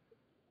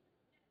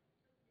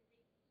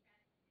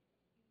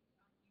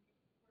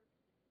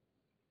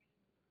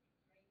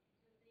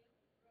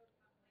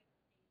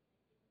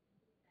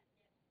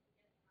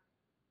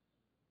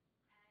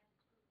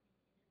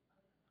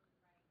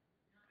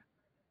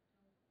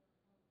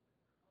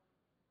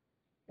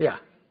 Yeah.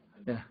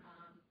 Yeah.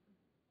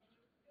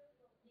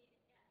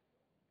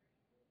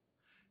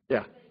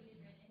 Yeah.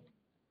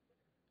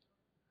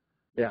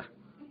 Yeah.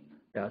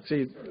 Yeah.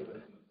 See.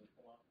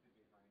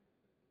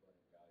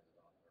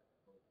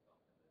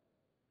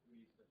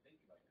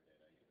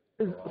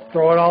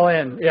 Throw it all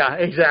in. Yeah.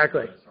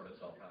 Exactly.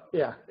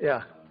 Yeah.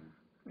 Yeah.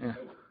 Yeah.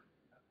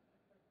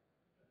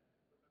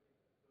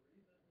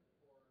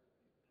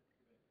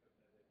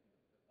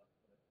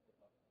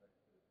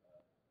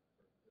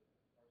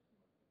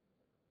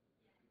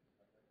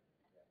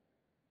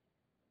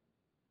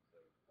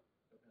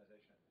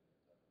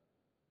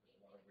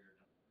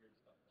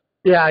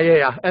 Yeah, yeah,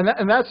 yeah,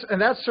 and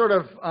that's sort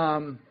of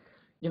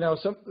you know,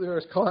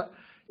 there's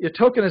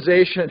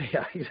tokenization.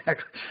 Yeah,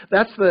 exactly.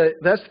 That's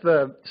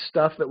the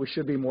stuff that we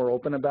should be more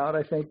open about,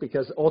 I think,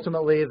 because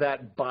ultimately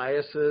that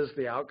biases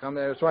the outcome.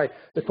 That's why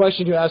the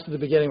question you asked at the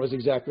beginning was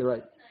exactly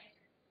right.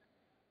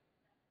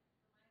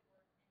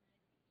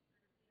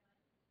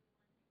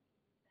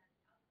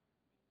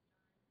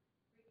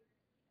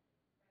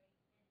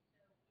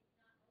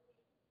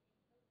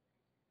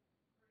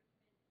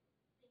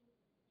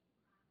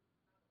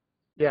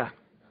 Yeah.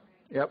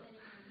 Yep.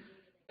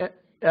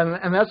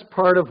 And that's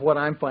part of what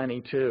I'm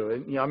finding too.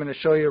 And, you know, I'm going to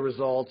show you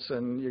results,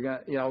 and you're going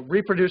to, you know,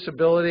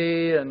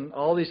 reproducibility and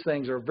all these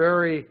things are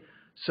very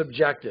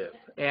subjective,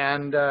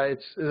 and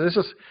this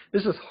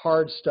is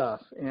hard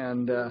stuff.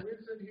 And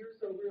Winston,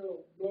 here's a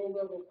real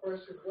low-level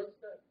question. What's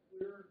that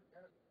clear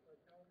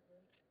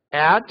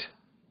account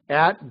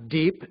at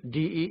Deep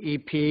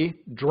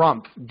DEEP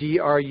Drumpf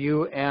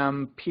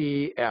DRUMPF,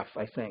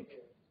 I think.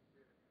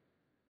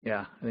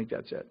 Yeah, I think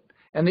that's it.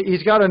 And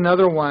he's got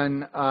another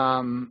one.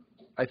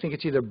 I think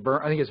it's either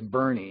I think it's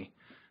Bernie,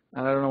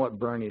 and I don't know what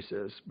Bernie's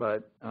is,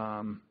 but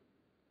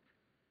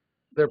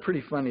they're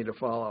pretty funny to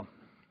follow.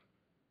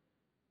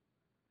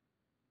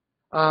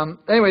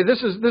 Anyway,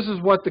 this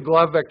is what the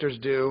glove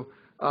vectors do.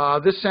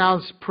 This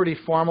sounds pretty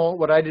formal.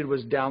 What I did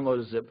was download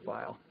a zip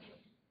file.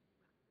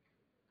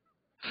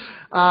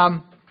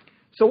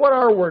 So what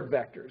are word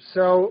vectors?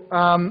 So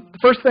the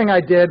first thing I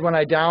did when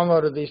I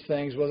downloaded these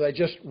things was I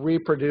just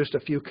reproduced a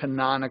few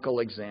canonical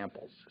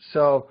examples.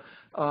 So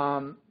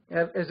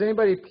has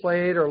anybody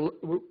played or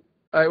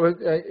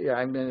yeah,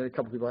 I mean a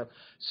couple people have.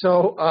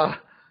 So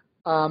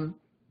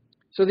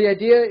so the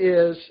idea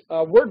is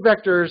word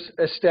vectors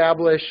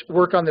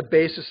work on the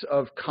basis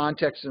of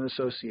context and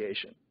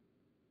association.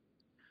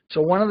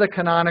 So one of the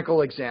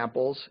canonical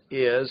examples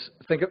is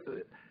think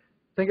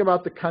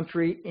about the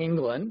country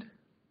England,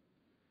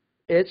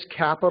 its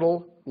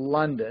capital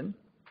London,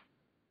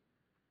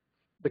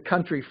 the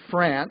country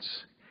France,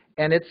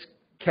 and its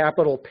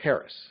capital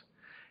Paris.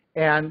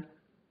 And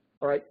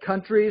all right,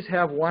 countries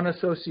have one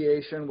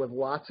association with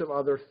lots of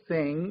other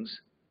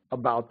things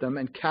about them,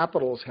 and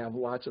capitals have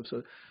lots of.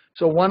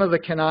 So one of the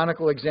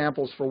canonical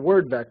examples for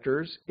word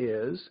vectors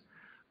is,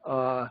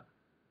 let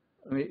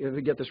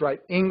me get this right,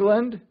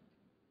 England.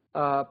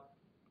 Let's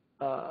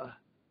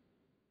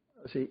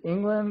see,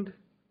 England.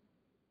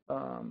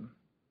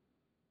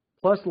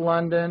 plus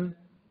London,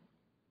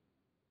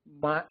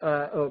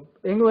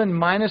 England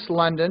minus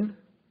London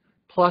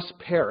plus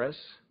Paris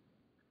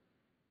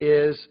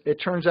it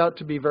turns out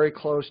to be very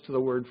close to the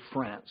word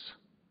France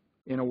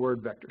in a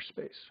word vector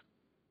space.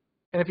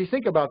 And if you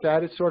think about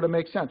that, it sort of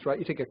makes sense, right?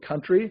 You take a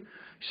country,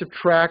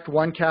 subtract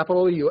one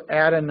capital, you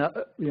add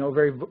another,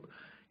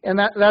 and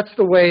that's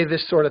the way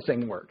this sort of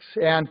thing works.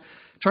 And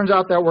it turns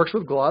out that works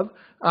with glove.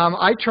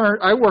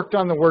 I worked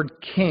on the word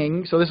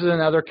king, so this is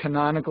another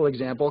canonical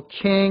example.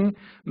 King,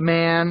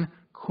 man,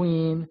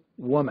 queen,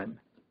 woman.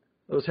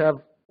 Those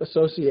have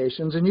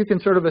associations, and you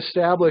can sort of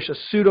establish a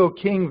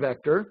pseudo-king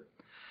vector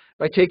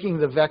by taking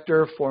the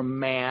vector for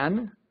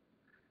man,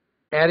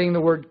 adding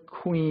the word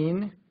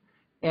queen,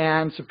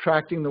 and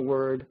subtracting the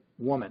word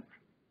woman.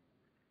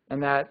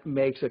 And that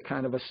makes it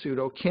kind of a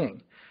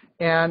pseudo-king.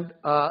 And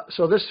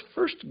so this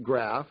first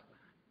graph,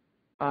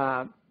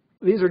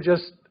 these are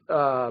just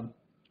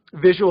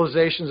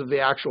visualizations of the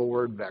actual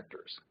word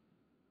vectors.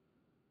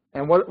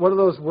 And what do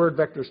those word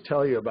vectors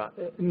tell you about?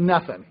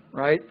 Nothing,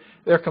 right?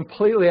 They're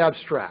completely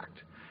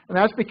abstract. And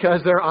that's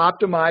because they're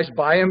optimized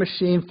by a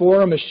machine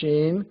for a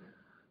machine,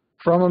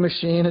 from a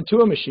machine and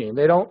to a machine.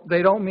 They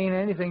don't mean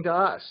anything to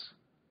us.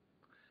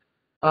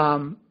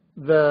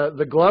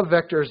 The glove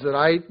vectors that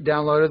I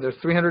downloaded, they're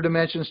 300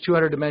 dimensions,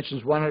 200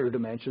 dimensions, 100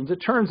 dimensions. It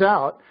turns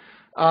out,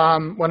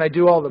 when I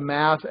do all the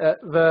math,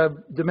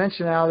 the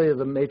dimensionality of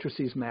the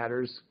matrices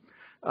matters.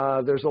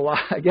 There's a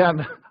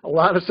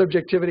lot of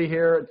subjectivity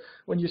here.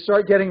 When you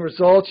start getting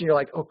results and you're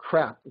like, oh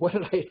crap, what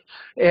did I?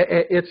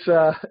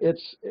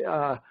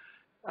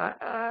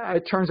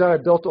 It turns out I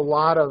built a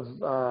lot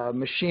of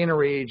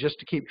machinery just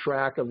to keep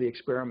track of the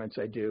experiments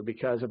I do,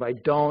 because if I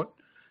don't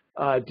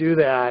do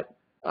that,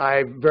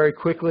 I very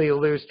quickly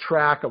lose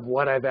track of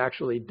what I've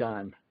actually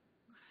done.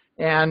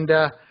 And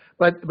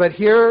but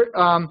here,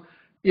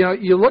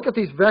 you look at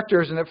these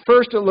vectors, and at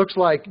first it looks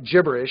like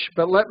gibberish.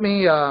 But let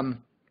me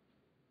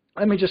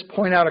just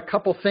point out a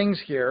couple things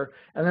here,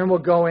 and then we'll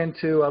go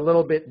into a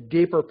little bit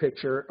deeper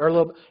picture, or a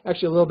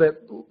little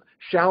bit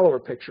shallower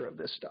picture of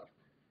this stuff.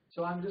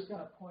 So I'm just going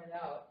to point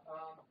out.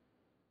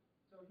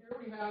 So here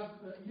we have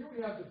the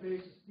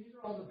basis. These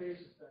are all the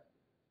basis vectors.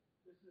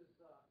 This is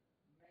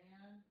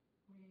man,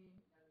 queen,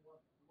 and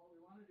woman. What we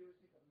want to do is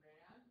take a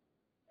man,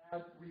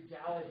 add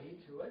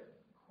regality to it,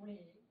 queen,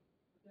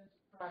 but then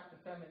subtract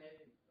the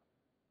femininity,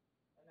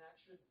 and that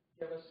should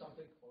give us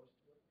something close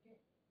to a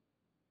king.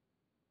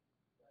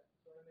 Does that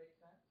sort of make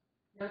sense?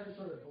 You have to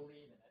sort of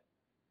believe in it,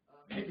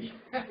 maybe,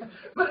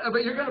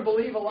 but you're going to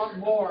believe a lot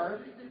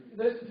more.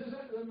 This is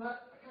not religion.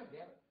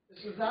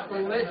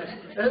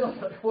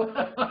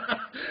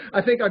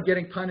 I think I'm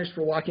getting punished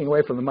for walking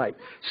away from the mic.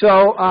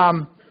 So I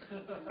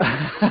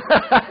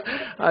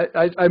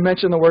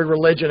mentioned the word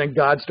religion, and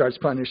God starts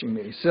punishing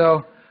me.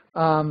 So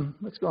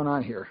what's going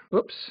on here?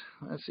 Oops.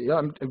 Let's see.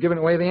 I'm giving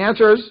away the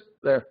answers.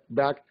 There,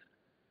 back.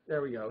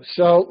 There we go.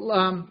 So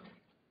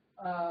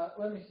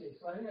let me see.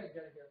 So I think I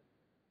get it here.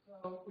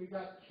 So we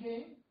got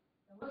king,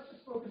 and let's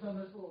just focus on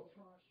this little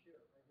tranche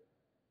here.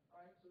 All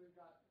right. So we've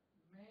got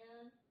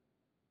man,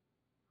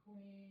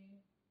 queen,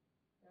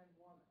 and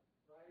woman,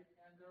 right?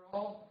 And they're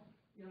all,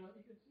 you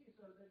can see,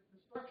 so the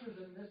structures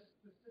in this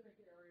specific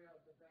area of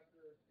the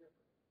vector is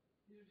different.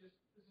 This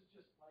is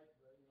just like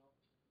the,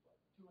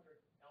 200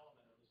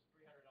 element of this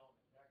 300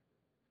 element vector.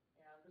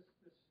 And the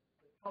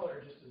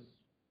color just is,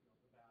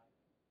 the value.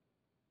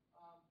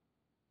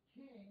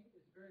 King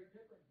is very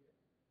different here.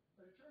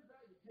 But it turns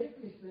out you take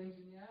these things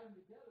and you add them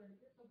together and you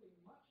get something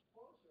much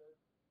closer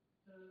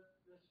to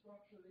the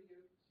structure that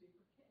you see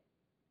for king.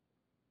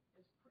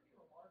 It's pretty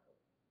remarkable.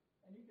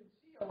 And you can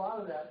see a lot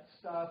of that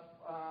stuff.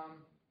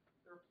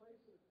 There are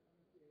places, let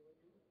me see,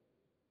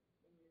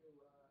 when you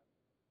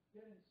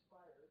get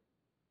inspired,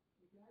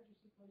 you can actually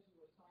see places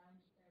where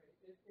signs.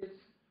 Anyway,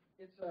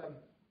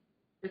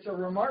 it's a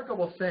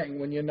remarkable thing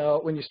when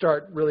you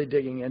start really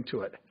digging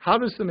into it. How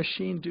does the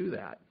machine do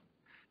that? I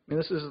mean,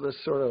 this is the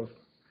sort of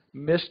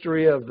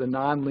mystery of the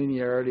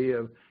nonlinearity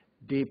of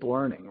deep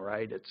learning,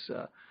 right? It's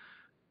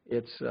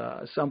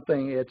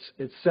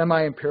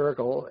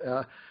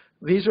semi-empirical.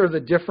 These are the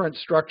different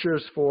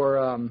structures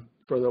for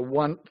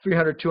the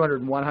 300,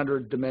 200, and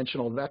 100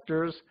 dimensional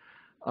vectors.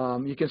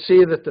 You can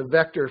see that the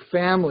vector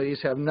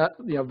families have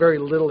very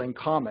little in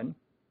common.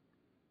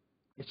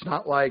 It's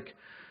not like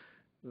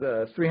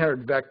the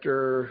 300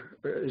 vector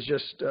is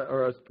just,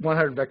 or a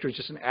 100 vector is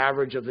just an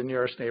average of the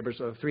nearest neighbors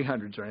of the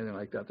 300s or anything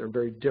like that. They're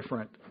very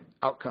different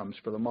outcomes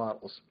for the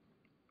models.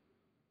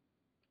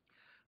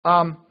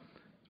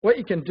 What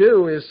you can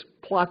do is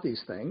plot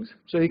these things.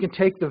 So you can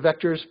take the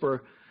vectors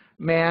for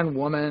man,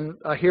 woman.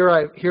 Here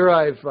I've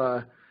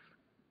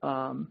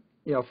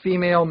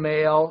female,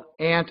 male,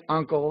 aunt,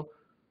 uncle,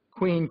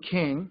 queen,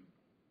 king,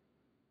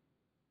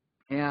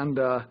 and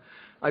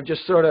I've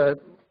just sort of,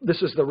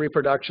 this is the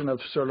reproduction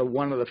of sort of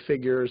one of the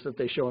figures that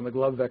they show in the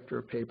glove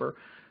vector paper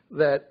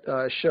that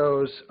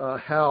shows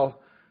how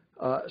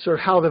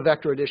the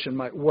vector addition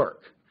might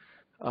work.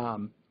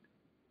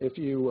 If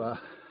you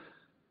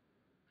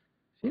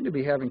seem to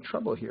be having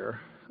trouble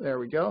here, there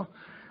we go.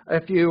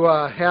 if you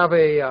have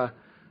a,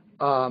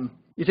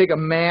 you take a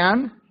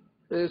man,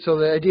 so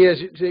the idea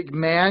is you take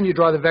man, you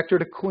draw the vector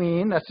to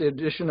queen, that's the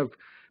addition of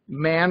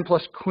man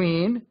plus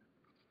queen,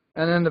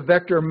 and then the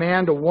vector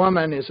man to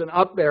woman is an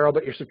up arrow,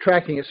 but you're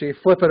subtracting it, so you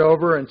flip it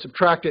over and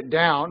subtract it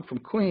down from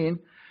queen,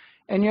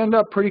 and you end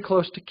up pretty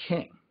close to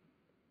king.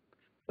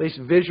 At least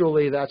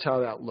visually, that's how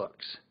that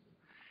looks.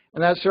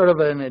 And that's sort of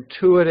an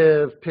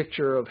intuitive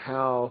picture of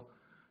how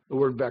the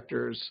word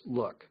vectors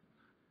look.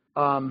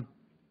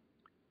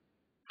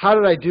 How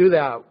did I do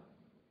that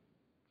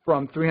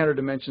from 300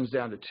 dimensions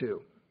down to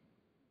 2?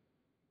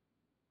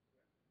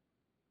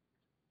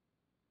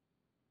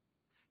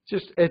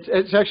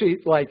 It's actually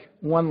like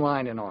one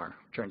line in R,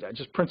 turns out.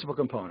 Just principal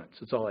components.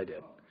 That's all I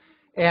did.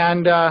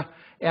 And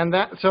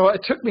so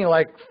it took me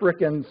like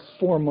frickin'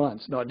 4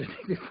 months. No, it didn't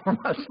take me 4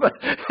 months, but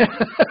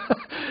it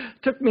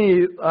took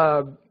me,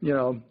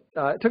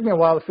 it took me a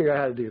while to figure out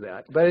how to do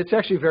that. But it's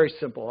actually very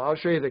simple. I'll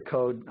show you the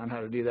code on how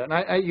to do that. And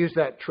I use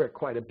that trick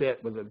quite a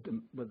bit with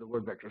the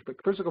word vectors. But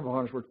principal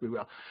components work pretty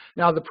well.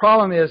 Now the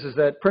problem is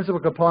that principal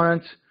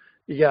components,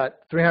 you got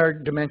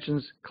 300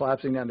 dimensions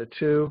collapsing down to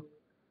 2.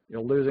 You're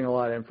losing a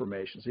lot of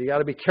information. So you got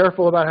to be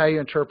careful about how you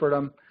interpret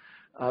them.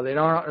 They're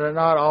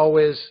not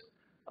always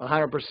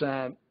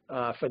 100%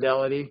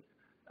 fidelity.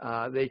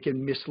 They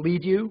can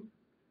mislead you,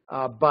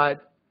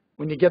 but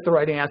when you get the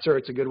right answer,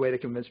 it's a good way to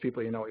convince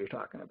people you know what you're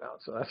talking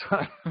about. So that's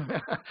what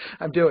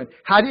I'm doing.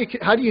 How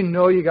do you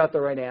know you got the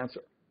right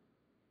answer?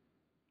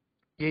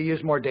 You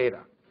use more data.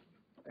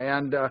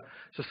 And so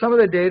some of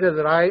the data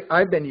that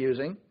I've been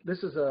using,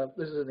 this is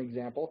an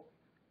example.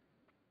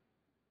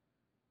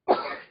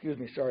 Excuse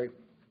me, sorry.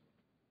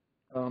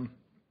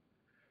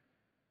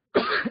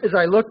 Is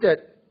I looked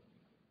at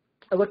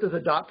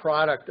the dot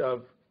product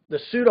of the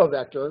pseudo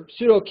vector,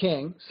 pseudo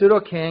king.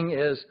 Pseudo king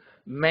is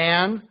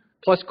man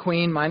plus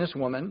queen minus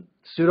woman,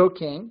 pseudo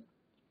king.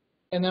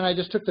 And then I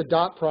just took the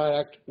dot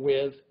product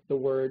with the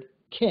word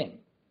king.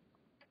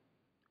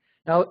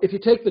 Now, if you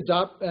take the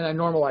dot, and I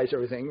normalize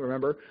everything,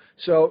 remember?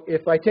 So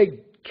if I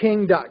take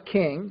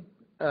king.king,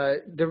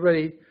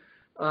 everybody,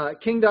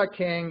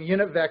 king.king,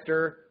 unit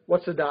vector,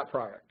 what's the dot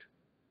product?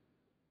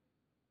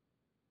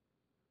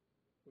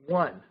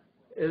 1.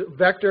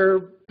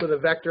 Vector with a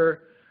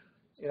vector,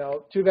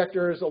 two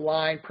vectors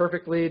aligned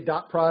perfectly,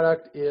 dot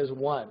product is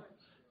 1.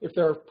 If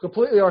they're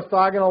completely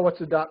orthogonal, what's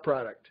the dot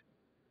product?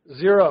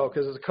 0,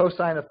 because it's a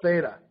cosine of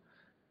theta.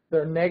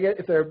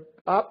 If they're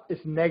up,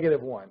 it's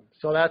 -1.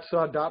 So that's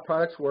how dot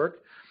products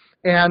work.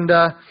 And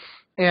the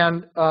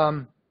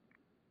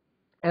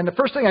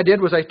first thing I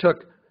did was I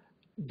took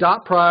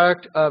dot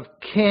product of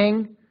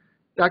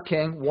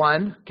king.king,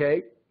 1.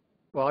 Okay,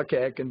 well,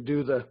 okay, I can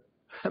do the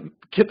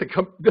get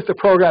the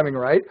programming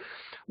right.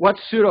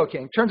 What's pseudo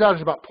king? Turns out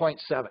it's about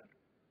 0.7.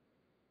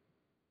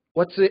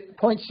 What's it?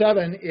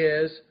 0.7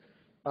 is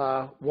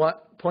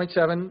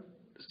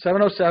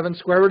 707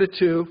 square root of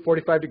 2,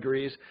 45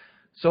 degrees.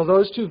 So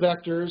those two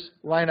vectors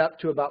line up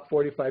to about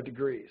 45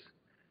 degrees.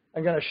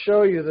 I'm going to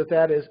show you that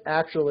that is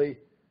actually,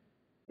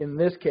 in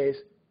this case,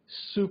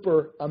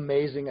 super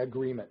amazing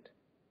agreement.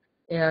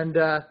 And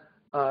I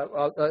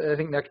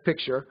think next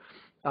picture.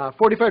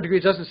 45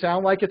 degrees doesn't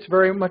sound like it's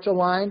very much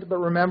aligned, but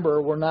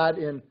remember, we're not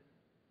in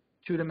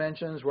 2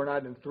 dimensions, we're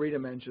not in 3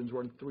 dimensions,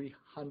 we're in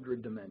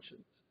 300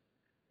 dimensions.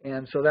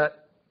 And so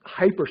that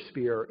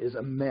hypersphere is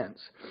immense.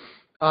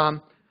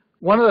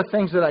 One of the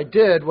things that I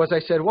did was I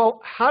said, well,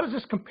 how does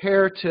this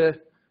compare to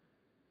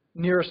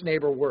nearest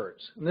neighbor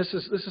words? And this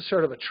is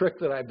sort of a trick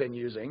that I've been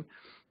using.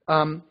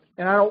 And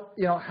I don't,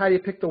 how do you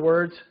pick the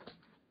words?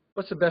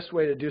 What's the best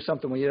way to do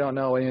something when you don't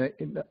know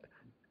anything?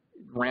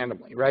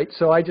 Randomly, right?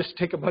 So I just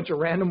take a bunch of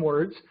random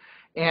words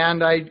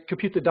and I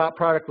compute the dot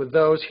product with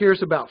those.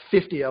 Here's about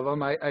 50 of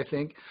them, I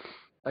think.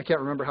 I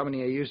can't remember how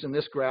many I used in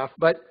this graph,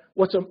 but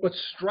what's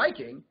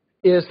striking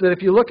is that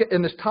if you look at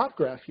in this top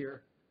graph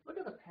here, look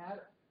at the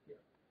pattern here.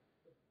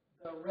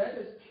 The red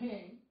is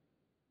king,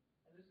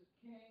 and this is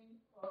king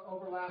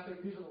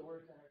overlapping. These are the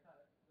words that I kind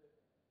of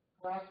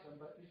collapsed them,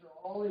 but these are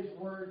all these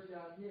words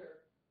down here,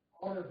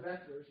 all their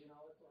vectors. It's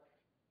like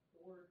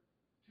the word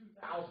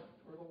 2000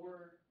 or the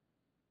word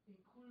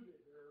included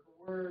or the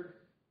word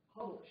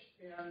published,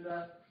 and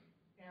the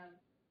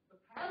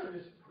pattern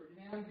is pretty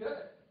damn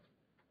good.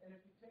 And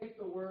if you take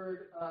the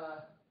word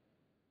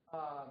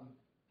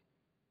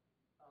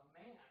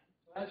man,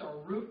 so that's our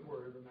root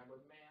word.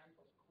 Remember, man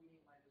plus queen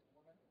minus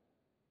woman.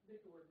 You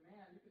take the word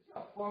man, you can see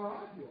how far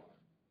off you are.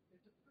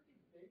 It's a pretty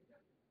big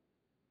difference.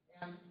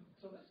 And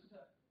so this is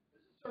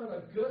sort of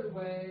a good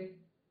way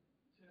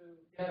to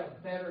get a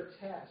better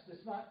test.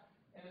 It's not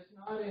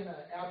in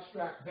an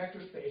abstract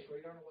vector space where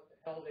you don't know what the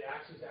hell the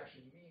axes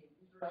actually mean.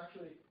 These are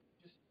actually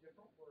just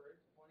different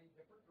words pointing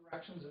different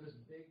directions in this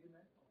big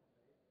dimensional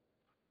space.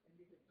 And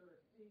you can sort of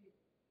see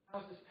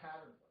how's this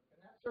pattern work.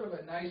 And that's sort of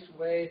a nice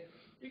way.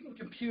 You can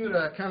compute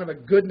a kind of a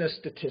goodness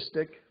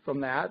statistic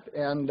from that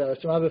and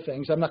some other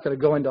things. I'm not going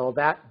to go into all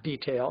that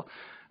detail,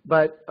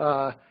 but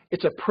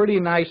it's a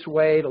pretty nice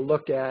way to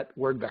look at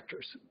word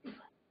vectors.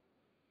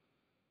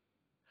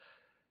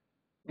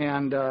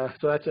 And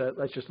so that's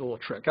just a little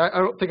trick. I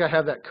don't think I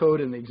have that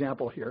code in the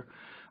example here,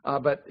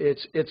 but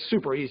it's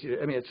super easy.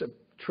 I mean, it's a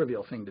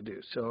trivial thing to do.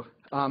 So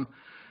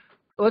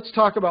let's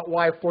talk about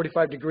why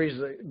 45 degrees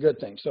is a good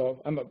thing. So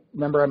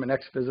remember, I'm an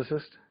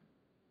ex-physicist.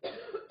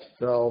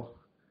 So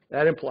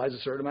that implies a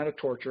certain amount of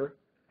torture.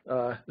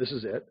 This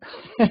is it.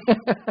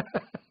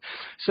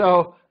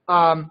 So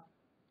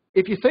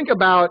if you think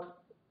about,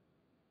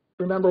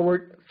 remember,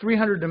 we're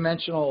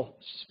 300-dimensional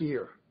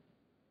sphere.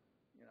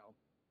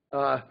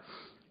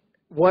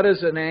 What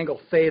does an angle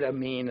theta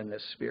mean in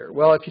this sphere?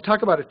 Well, if you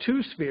talk about a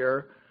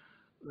two-sphere,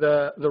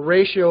 the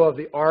ratio of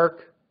the arc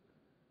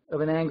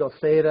of an angle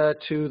theta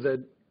to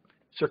the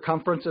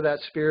circumference of that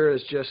sphere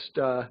is just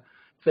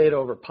theta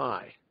over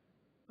pi,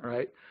 all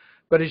right?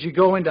 But as you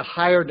go into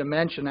higher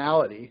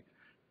dimensionality,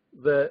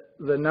 the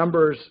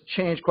numbers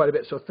change quite a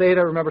bit. So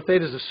theta, remember,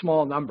 theta is a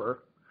small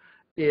number,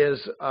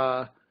 is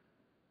to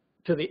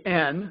the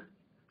n.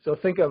 So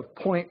think of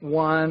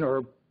 0.1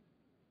 or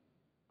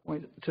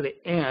point to the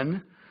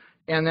n,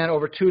 and then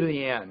over 2 to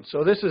the n.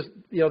 So this is,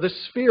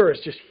 this sphere is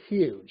just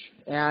huge.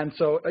 And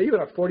so even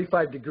a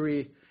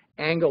 45-degree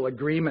angle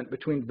agreement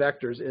between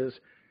vectors is,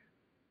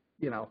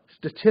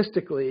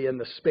 statistically in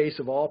the space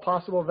of all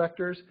possible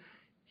vectors,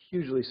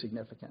 hugely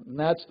significant. And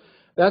that's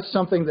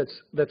something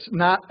that's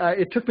not,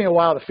 it took me a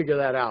while to figure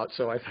that out.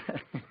 So I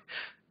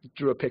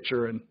drew a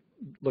picture and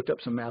looked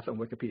up some math on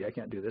Wikipedia. I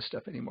can't do this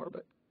stuff anymore,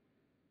 but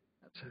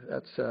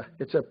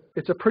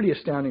it's a pretty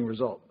astounding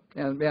result.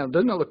 And man,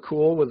 doesn't it look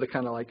cool with the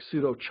kind of like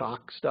pseudo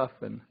chalk stuff?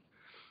 And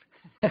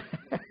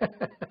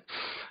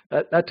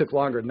that took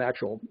longer than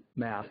actual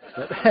math.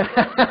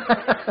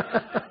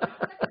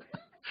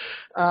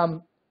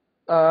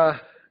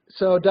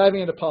 So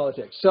diving into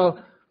politics. So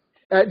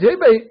has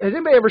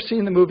anybody ever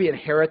seen the movie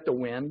Inherit the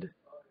Wind?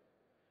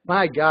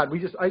 My God,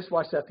 I just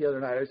watched that the other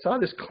night. I saw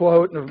this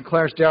quote from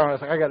Clarence Darrow, and I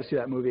was like, I got to see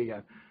that movie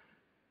again.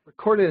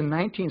 Recorded in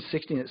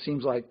 1916, it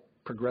seems like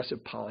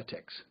progressive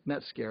politics. Isn't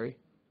that scary?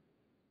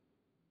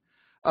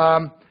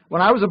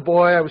 When I was a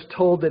boy, I was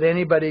told that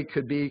anybody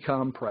could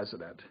become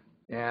president,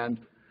 and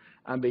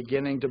I'm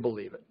beginning to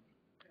believe it.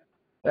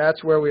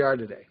 That's where we are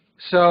today.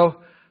 So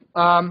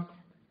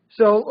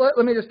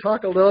let me just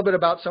talk a little bit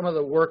about some of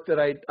the work that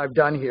I've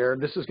done here.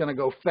 This is going to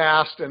go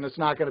fast, and it's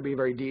not going to be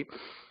very deep.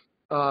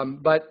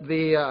 But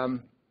one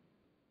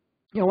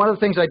of the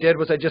things I did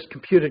was I just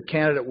computed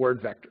candidate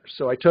word vectors.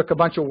 So I took a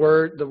bunch of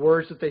the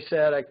words that they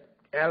said, I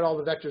added all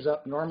the vectors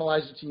up,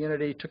 normalized it to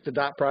unity, took the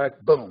dot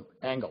product, boom,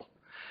 angle.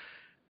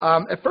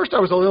 At first I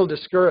was a little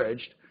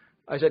discouraged.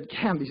 I said,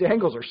 damn, these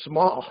angles are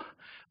small.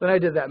 Then I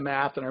did that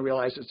math and I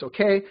realized it's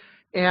okay.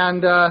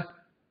 And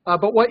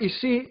but what you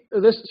see,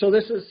 this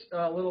is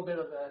a little bit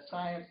of the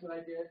science that I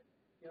did.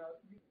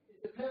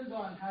 It depends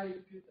on how you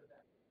compute the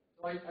vector.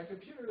 So I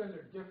computed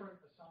under different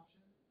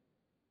assumptions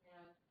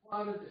and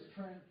plotted this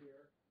trend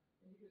here.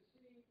 And you can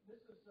see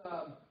this is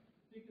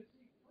you can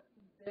see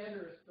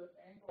Saunders, the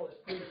angle is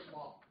pretty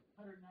small,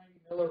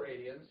 190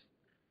 milliradians.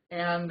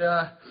 And,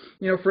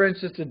 for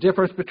instance, the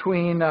difference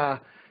between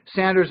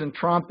Sanders and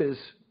Trump is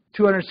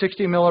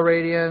 260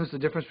 milliradians. The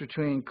difference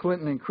between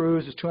Clinton and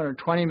Cruz is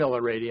 220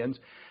 milliradians.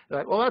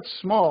 Like, well, that's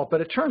small,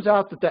 but it turns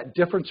out that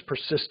difference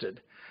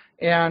persisted.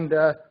 And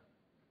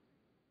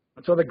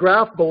so the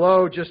graph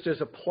below just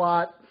is a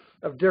plot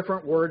of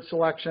different word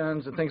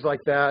selections and things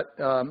like that,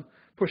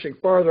 pushing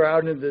farther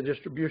out into the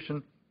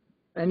distribution.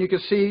 And you can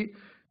see,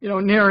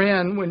 near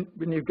in,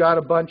 when you've got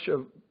a bunch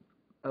of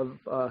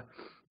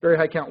very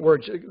high count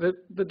words,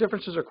 the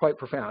differences are quite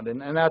profound,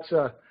 and that's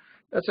a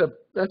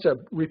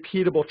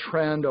repeatable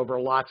trend over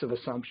lots of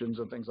assumptions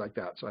and things like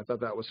that. So I thought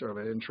that was sort of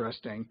an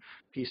interesting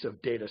piece of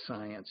data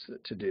science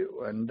to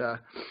do, and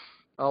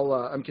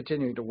I'm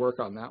continuing to work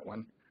on that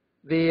one.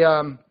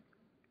 You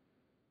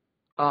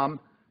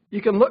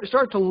can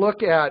start to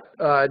look at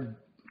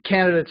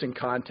candidates in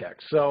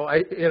context. So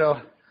I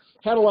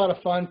had a lot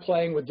of fun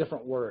playing with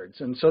different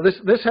words, and so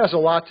this has a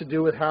lot to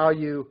do with how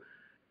you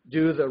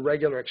do the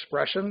regular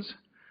expressions.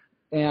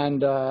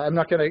 And I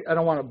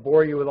don't want to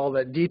bore you with all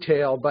that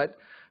detail, but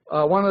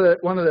one of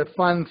the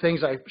fun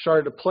things I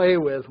started to play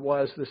with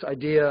was this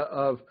idea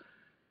of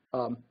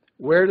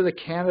where do the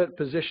candidate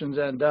positions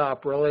end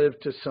up relative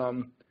to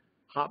some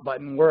hot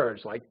button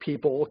words like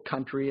people,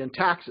 country, and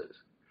taxes.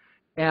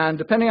 And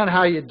depending on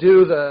how you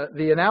do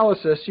the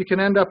analysis, you can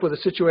end up with a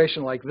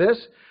situation like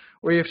this,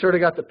 where you've sort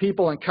of got the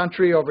people and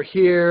country over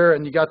here,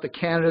 and you got the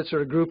candidates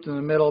sort of grouped in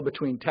the middle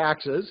between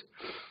taxes.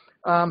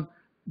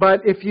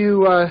 But if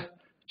you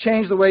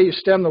change the way you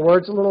stem the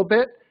words a little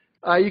bit,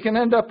 you can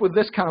end up with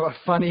this kind of a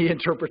funny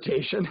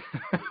interpretation,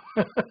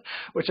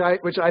 which I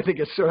think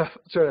is sort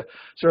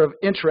of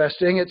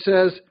interesting. It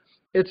says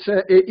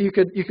you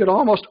could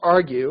almost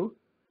argue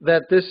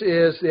that this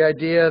is the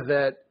idea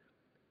that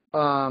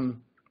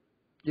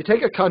you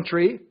take a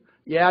country,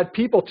 you add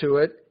people to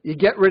it, you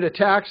get rid of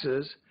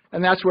taxes,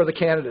 and that's where the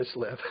candidates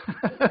live.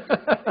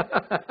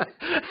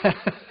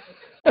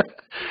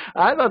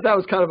 I thought that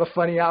was kind of a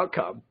funny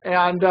outcome,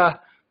 and I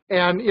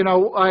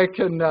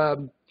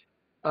can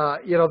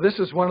this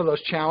is one of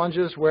those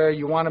challenges where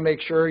you want to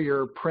make sure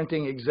you're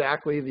printing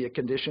exactly the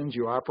conditions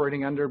you're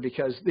operating under,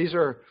 because these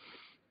are,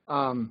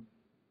 but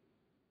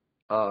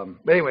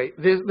anyway,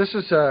 this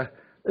is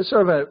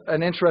sort of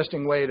an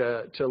interesting way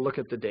to look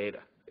at the data.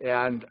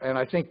 And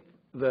I think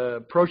the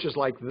approaches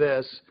like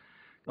this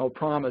will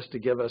promise to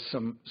give us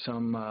some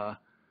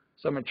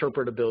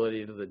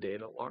interpretability to the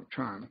data long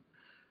term.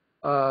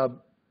 I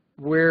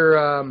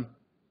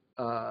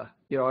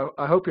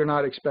hope you're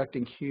not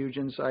expecting huge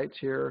insights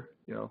here.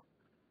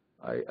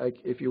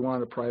 If you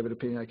want a private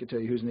opinion, I could tell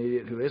you who's an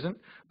idiot and who isn't.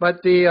 But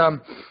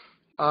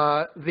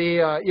I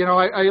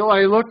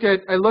looked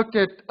at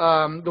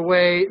the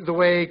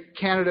way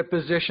candidate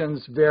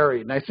positions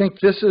varied, and I think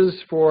this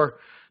is for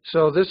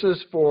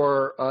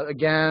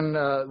again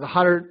the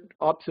 100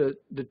 up to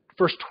the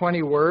first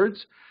 20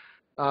 words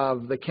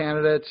of the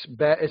candidates.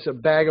 It's a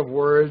bag of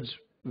words,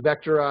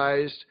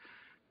 vectorized.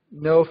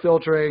 No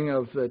filtering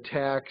of the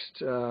text.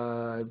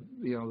 The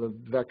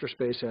vector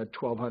space had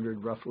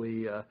 1,200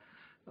 roughly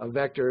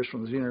vectors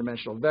from the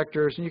zero-dimensional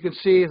vectors, and you can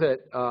see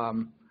that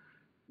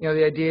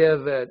the idea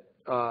that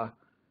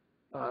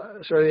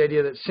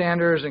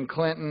Sanders and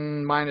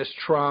Clinton minus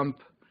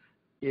Trump,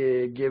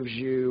 it gives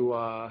you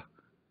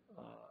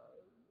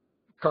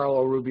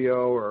Carlo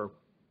Rubio or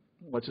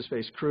what's his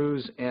face,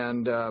 Cruz,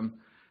 and that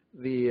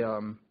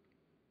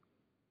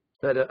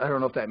I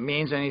don't know if that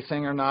means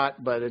anything or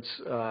not, but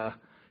it's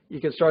you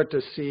can start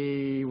to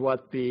see how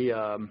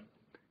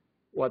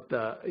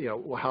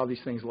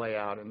these things lay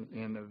out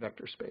in the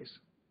vector space.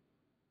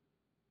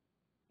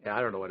 Yeah,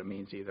 I don't know what it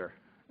means either,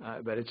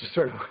 but it's just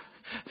sort of,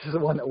 this is the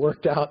one that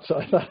worked out, so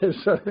I thought it was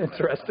sort of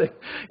interesting.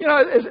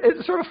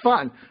 It's sort of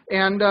fun,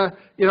 and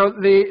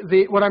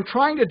what I'm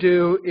trying to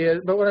do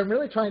is, what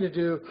I'm trying to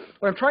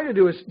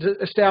do is to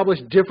establish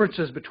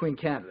differences between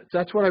candidates.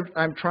 That's what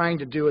I'm trying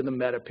to do in the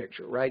meta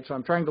picture, right? So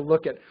I'm trying to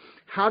look at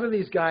how do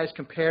these guys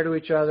compare to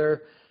each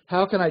other.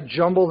 How can I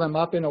jumble them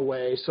up in a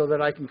way so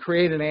that I can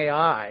create an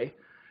AI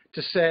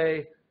to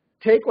say,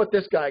 take what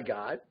this guy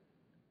got,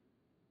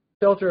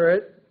 filter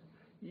it,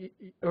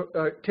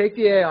 take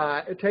the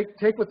AI,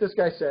 take what this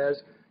guy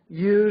says,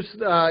 use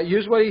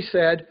what he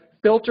said,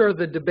 filter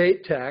the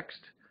debate text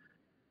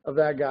of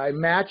that guy,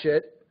 match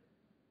it,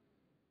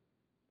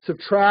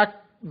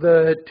 subtract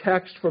the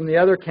text from the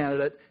other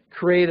candidate,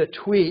 create a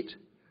tweet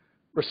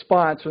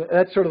response.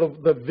 That's sort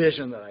of the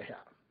vision that I have.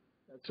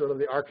 Sort of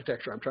the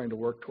architecture I'm trying to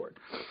work toward,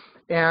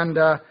 and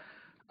and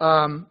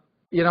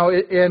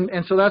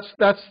so that's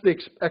the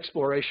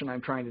exploration I'm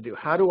trying to do.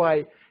 How do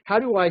I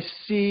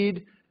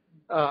seed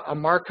a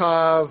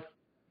Markov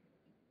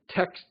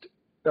text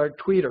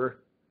tweeter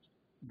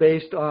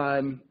based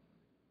on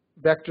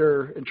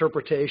vector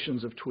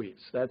interpretations of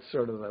tweets? That's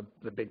sort of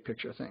the big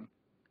picture thing.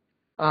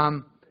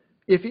 Some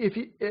of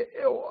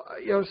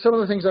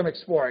the things I'm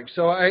exploring.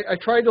 So I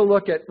tried to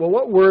look at, well,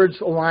 what words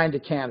align to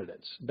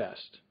candidates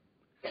best.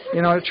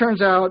 It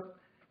turns out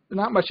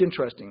not much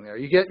interesting there.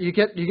 You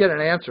get an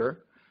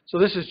answer. So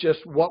this is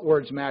just what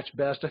words match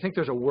best. I think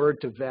there's a word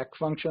to vec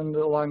function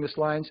along these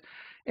lines.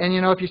 And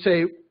if you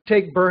say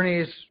take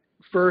Bernie's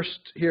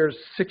first, here's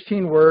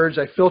 16 words.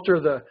 I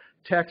filter the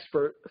text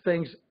for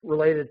things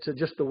related to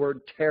just the word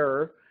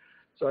terror.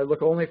 So I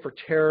look only for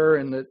terror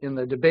in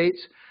the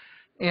debates,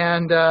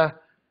 and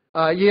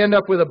you end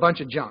up with a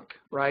bunch of junk,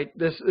 right?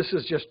 This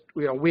is just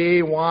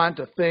we want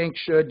to think,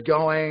 should,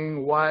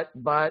 going, what,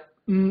 but.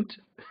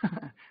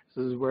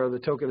 This is where the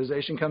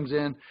tokenization comes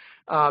in,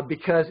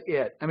 because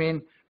it. I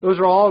mean, those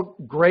are all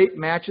great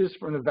matches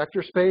from the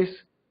vector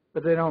space,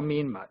 but they don't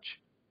mean much.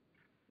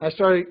 I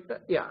started,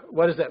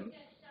 what is that?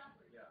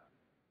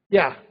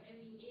 Yeah.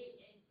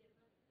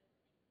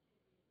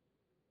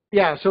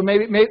 Yeah, so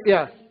maybe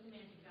yeah.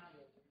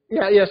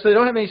 Yeah, so they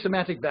don't have any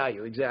semantic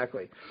value,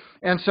 exactly.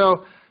 And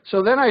so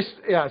then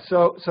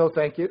so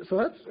thank you. So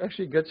that's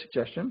actually a good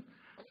suggestion.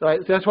 So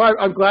that's why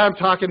I'm glad I'm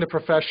talking to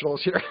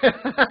professionals here.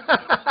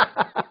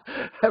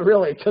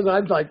 Really, because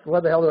I'm like,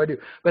 what the hell do I do?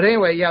 But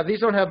anyway, yeah, these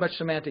don't have much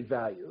semantic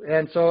value.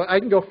 And so I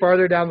can go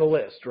farther down the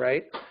list,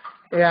 right?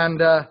 And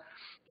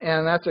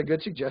that's a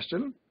good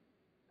suggestion.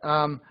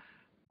 Let's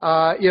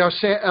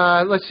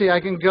see, I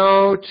can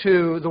go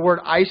to the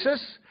word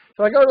ISIS.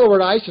 So I go to the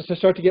word ISIS, I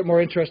start to get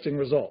more interesting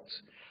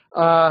results.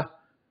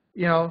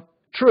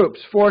 Troops,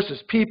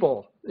 forces,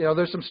 people.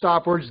 There's some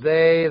stop words,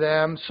 they,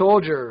 them,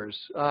 soldiers.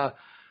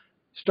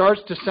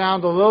 Starts to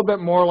sound a little bit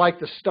more like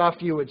the stuff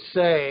you would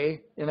say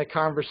in a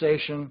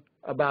conversation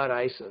about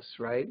ISIS,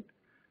 right?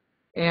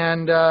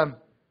 And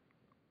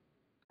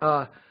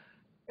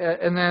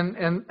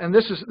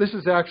this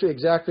is actually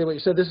exactly what you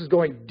said. This is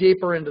going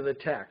deeper into the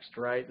text,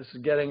 right? This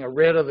is getting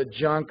rid of the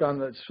junk on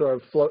the sort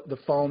of the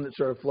foam that's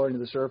sort of floating to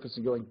the surface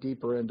and going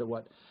deeper into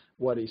what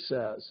he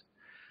says.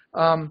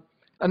 So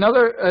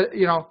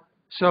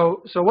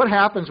what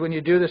happens when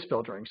you do this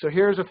filtering? So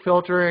here's a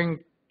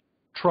filtering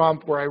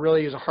Trump where I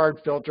really use a hard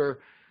filter,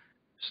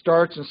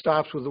 starts and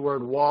stops with the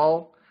word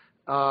wall,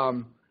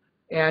 and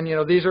And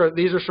these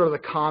are sort of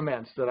the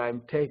comments that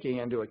I'm taking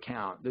into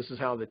account. This is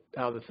how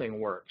the thing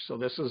works. So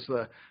these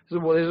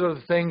are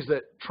the things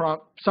that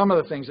some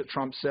of the things that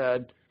Trump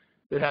said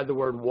that had the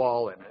word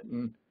wall in it.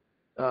 And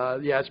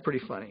yeah, it's pretty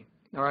funny.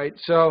 All right,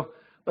 so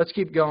let's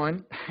keep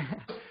going.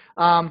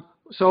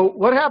 So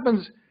what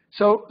happens?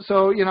 So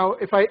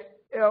if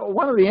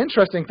one of the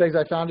interesting things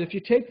I found, if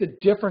you take the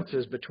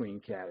differences between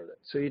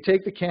candidates, so you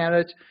take the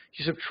candidates,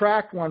 you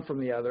subtract one from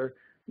the other,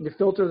 and you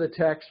filter the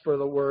text for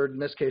the word, in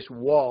this case,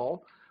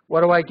 wall,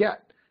 what do I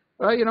get?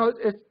 Well,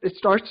 it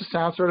starts to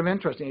sound sort of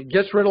interesting. It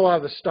gets rid of a lot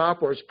of the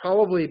stop words,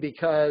 probably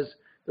because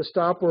the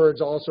stop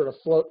words all sort of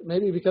float,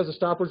 maybe because the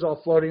stop words are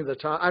all floating to the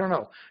top. I don't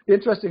know. It's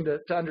interesting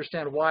to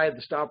understand why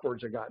the stop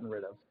words are gotten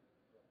rid of.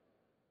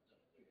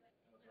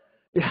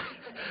 Yeah,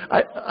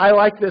 I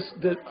like this.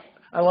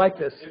 I like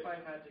this. If I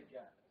had to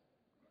guess,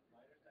 my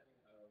understanding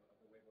of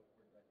the way those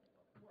word vectors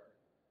work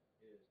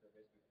is they're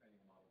basically training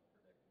a model to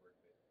predict word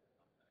based on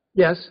context.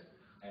 Yes.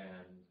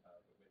 And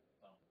with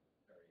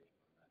some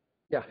variation on that.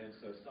 Yeah. And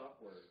so stop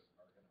words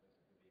are going to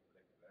basically be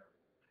predictive of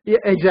everything.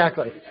 Yeah,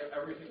 exactly.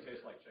 Everything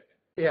tastes like chicken.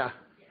 Yeah.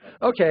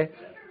 Okay.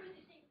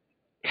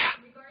 Yeah.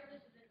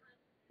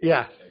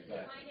 Yeah.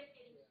 Exactly.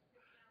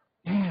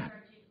 Yeah.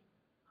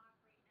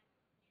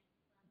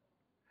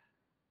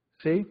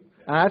 See?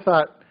 And I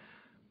thought,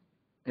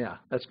 yeah,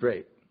 that's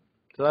great.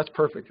 So that's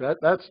perfect.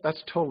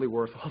 That's totally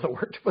worth all the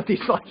work to put these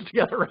slides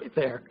together right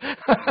there.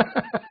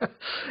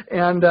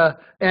 and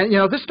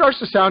this starts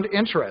to sound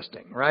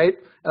interesting, right?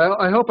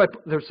 I hope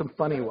there's some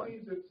funny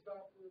ones.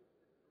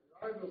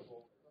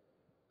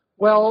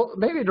 Well,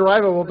 maybe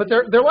derivable, but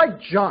they're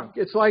like junk.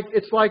 It's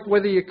like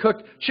whether you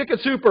cook chicken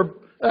soup or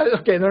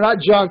okay, they're not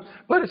junk,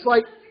 but it's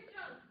like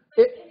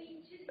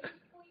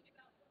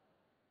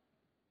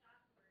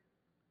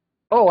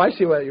oh, I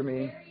see what you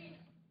mean.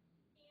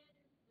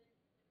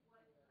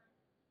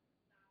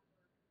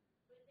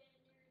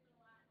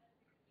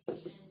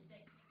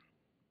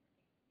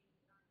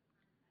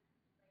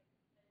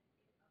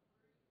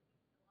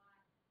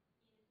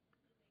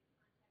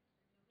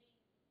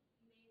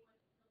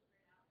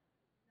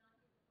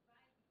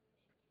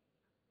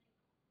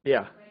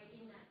 Yeah.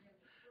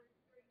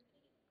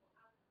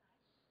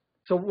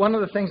 So one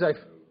of the things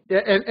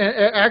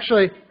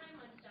actually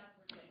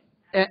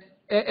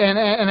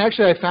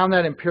I found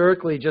that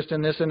empirically just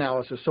in this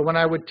analysis. So when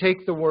I would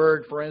take the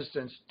word, for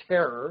instance,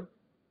 terror,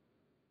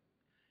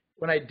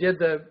 when I did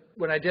the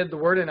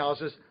word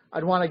analysis,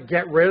 I'd want to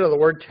get rid of the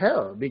word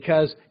terror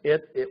because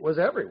it was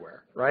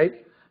everywhere,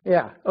 right?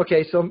 Yeah.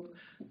 Okay. So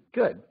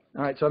good.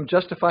 All right. So I'm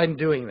justified in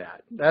doing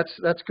that.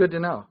 That's good to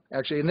know.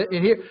 Actually,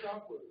 in here.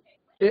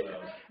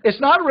 It's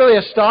not really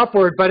a stop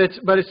word, but it's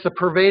the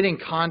pervading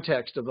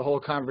context of the whole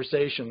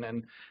conversation,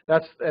 and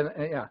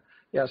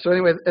yeah. So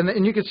anyway,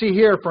 and you can see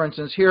here, for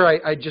instance, here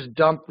I just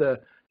dumped the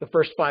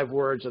first 5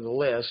 words of the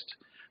list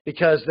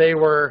because they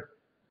were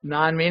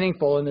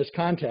non-meaningful in this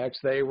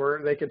context. They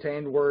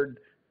contained the word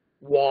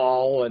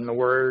wall and the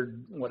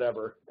word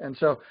whatever, and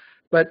so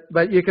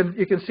but you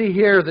can see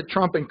here that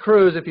Trump and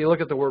Cruz, if you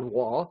look at the word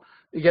wall,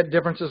 you get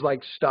differences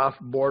like stuff,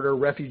 border,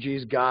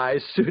 refugees,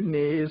 guys,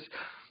 Sudanese.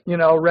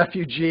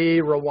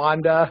 Refugee,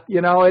 Rwanda,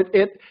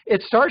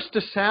 it starts to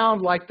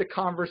sound like the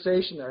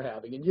conversation they're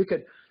having. And you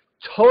could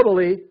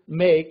totally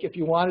make, if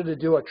you wanted to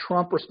do a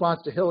Trump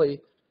response to Hillary,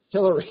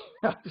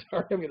 I'm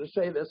sorry, I'm going to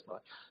say this,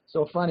 but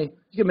so funny,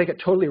 you can make a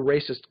totally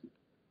racist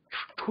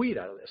tweet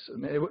out of this,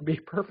 and it would be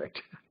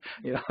perfect,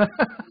 and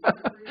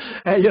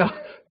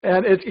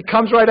it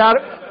comes right out.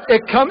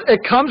 It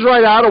comes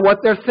right out of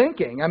what they're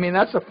thinking. I mean,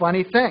 that's a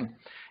funny thing.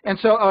 And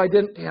so, I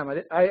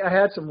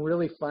had some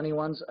really funny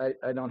ones.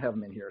 I don't have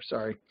them in here,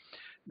 sorry.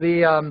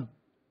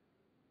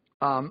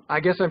 I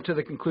guess I'm to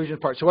the conclusion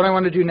part. So what I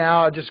want to do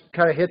now, I'll just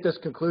kind of hit this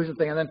conclusion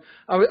thing, and then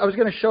I was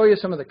going to show you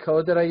some of the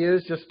code that I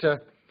use just to,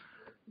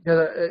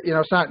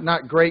 it's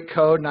not great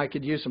code, and I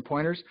could use some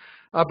pointers.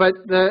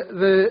 But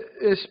the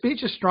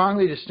speech is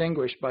strongly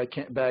distinguished by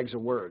bags of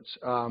words.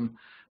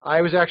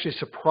 I was actually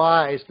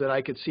surprised that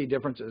I could see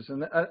differences.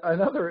 And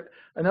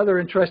another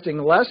interesting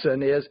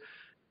lesson is,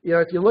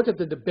 if you look at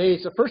the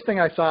debates, the first thing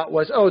I thought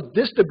was, oh,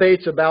 this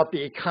debate's about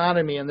the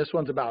economy and this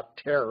one's about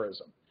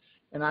terrorism.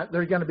 And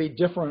they're going to be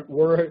different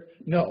words.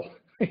 No,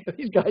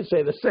 these guys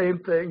say the same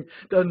thing.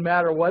 Doesn't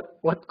matter what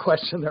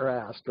question they're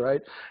asked,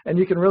 right? And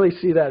you can really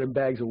see that in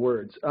bags of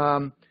words.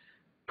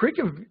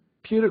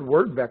 Pre-computed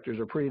word vectors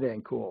are pretty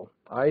dang cool.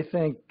 I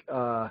think,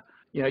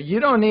 you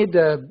don't need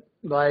to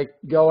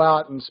go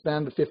out and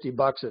spend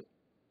 $50 at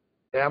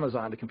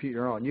Amazon to compute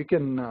your own. You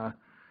can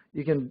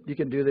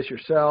do this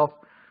yourself.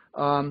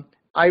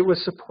 I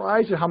was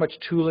surprised at how much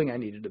tooling I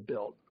needed to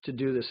build to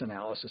do this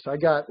analysis. I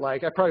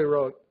probably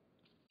wrote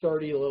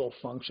 30 little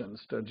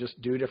functions to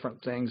just do different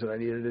things that I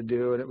needed to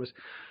do, and it was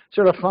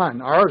sort of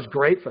fun. R is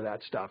great for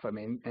that stuff. I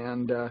mean,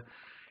 and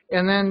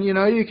then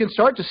you can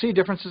start to see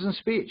differences in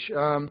speech.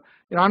 I'm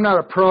not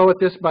a pro at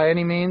this by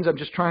any means. I'm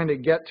just trying to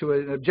get to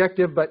an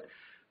objective, but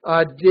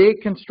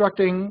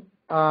deconstructing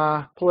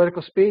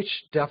political speech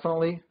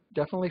definitely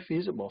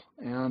feasible.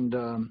 And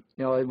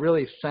I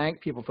really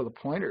thank people for the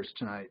pointers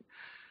tonight.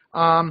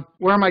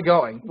 Where am I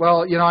going?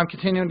 Well, you know, I'm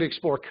continuing to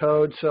explore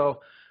code,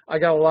 so I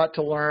got a lot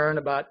to learn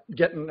about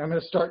I'm going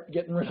to start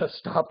getting rid of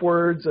stop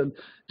words and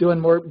being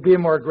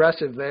more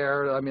aggressive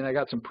there. I mean, I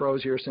got some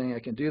pros here saying I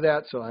can do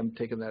that, so I'm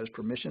taking that as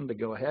permission to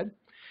go ahead.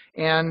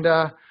 And,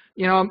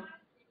 you know,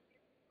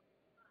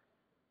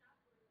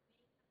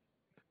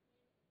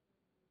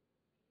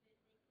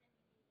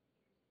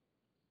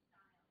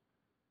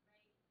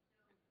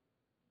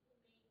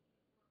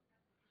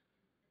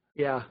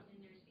 yeah.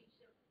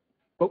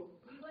 Oh.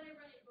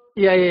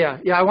 Yeah.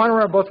 I want to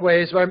run it both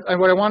ways. What I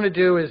want to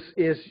do is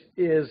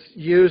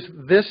use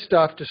this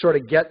stuff to sort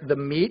of get the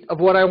meat of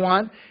what I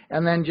want,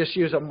 and then just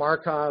use a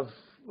Markov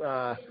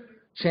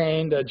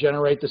chain to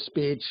generate the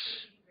speech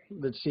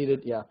that's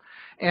seeded. Yeah,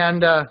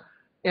 and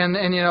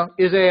you know,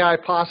 is AI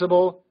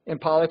possible in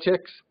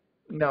politics?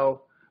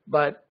 No,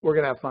 but we're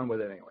going to have fun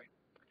with it anyway.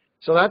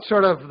 So that's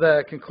sort of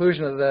the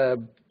conclusion of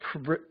the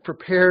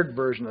prepared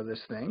version of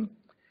this thing.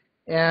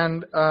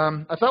 And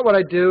I thought what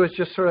I'd do is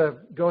just sort of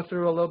go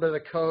through a little bit of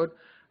the code.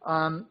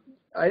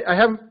 I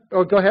haven't,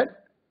 oh, go ahead.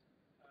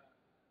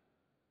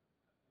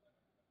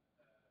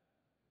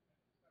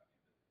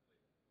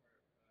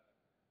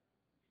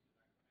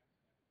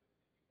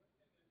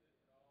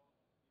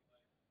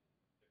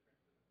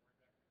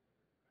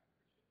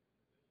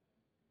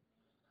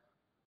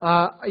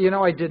 You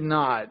know, I did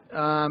not,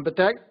 but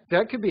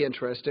that could be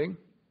interesting.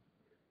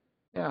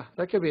 Yeah,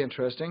 that could be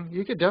interesting.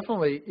 You could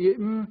definitely,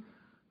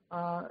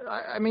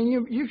 I mean,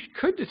 you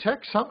could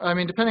detect some, I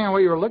mean, depending on what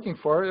you were looking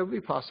for, it would be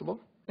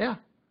possible. Yeah.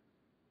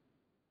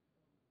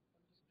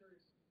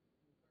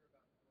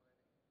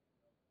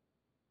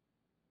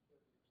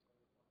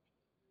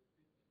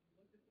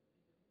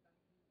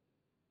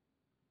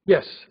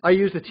 Yes, I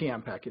use the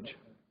TM package.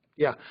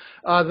 Yeah.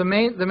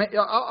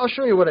 I'll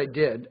show you what I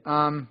did.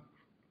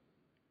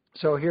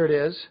 So here it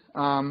is.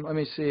 Let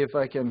me see if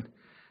I can,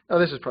 oh,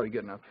 this is probably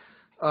good enough.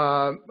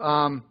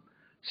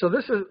 So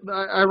this is,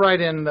 I write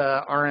in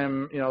the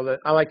RM, you know,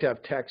 I like to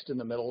have text in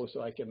the middle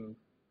so I can,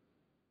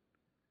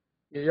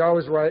 you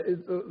always write,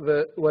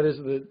 what is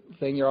the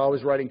thing? You're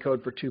always writing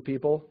code for two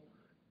people,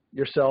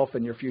 yourself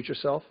and your future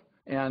self.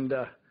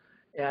 So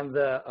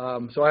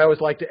I always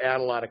like to add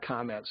a lot of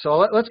comments. So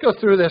let's go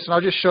through this, and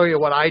I'll just show you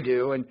what I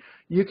do, and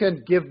you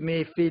can give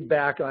me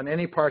feedback on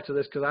any parts of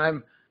this because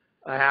I'm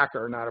a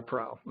hacker, not a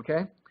pro,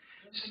 okay?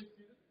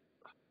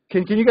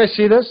 Can you guys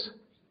see this?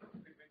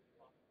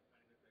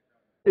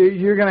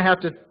 You're going to have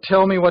to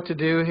tell me what to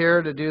do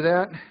here to do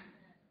that. Is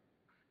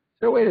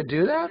there a way to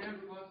do that?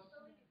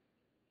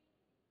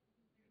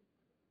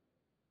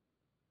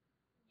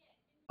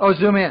 Oh,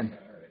 zoom in.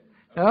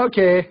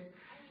 Okay.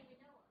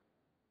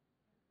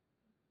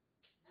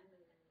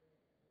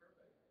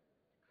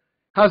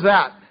 How's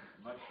that?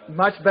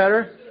 Much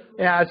better?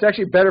 Yeah, it's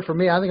actually better for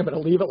me. I think I'm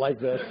going to leave it like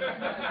this.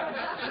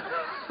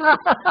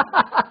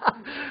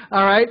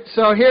 All right,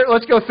 so here,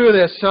 let's go through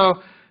this.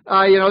 So,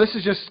 you know, this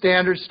is just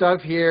standard stuff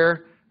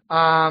here.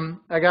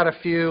 I got a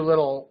few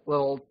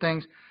little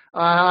things.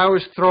 I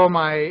always throw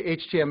my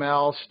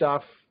HTML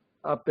stuff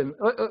up in. Do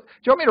you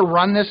want me to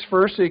run this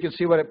first so you can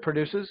see what it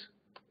produces?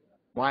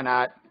 Why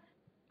not?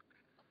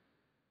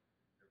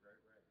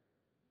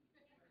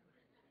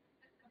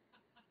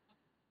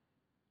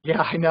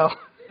 Yeah, I know.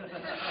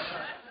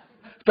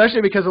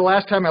 Especially because the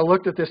last time I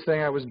looked at this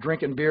thing, I was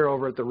drinking beer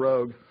over at the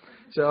Rogue.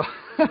 So,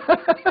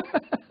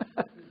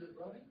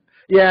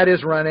 yeah, it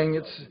is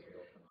running.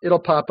 It'll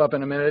pop up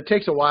in a minute. It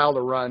takes a while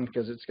to run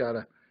because it's got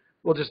to.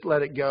 We'll just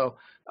let it go.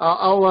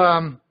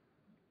 So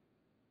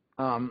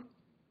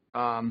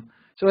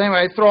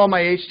anyway, I throw all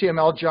my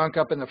HTML junk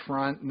up in the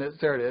front, and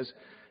there it is.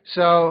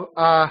 So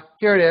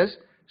here it is.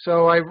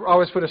 So I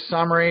always put a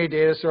summary,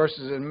 data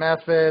sources and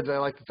methods. I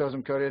like to throw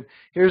some code in.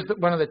 Here's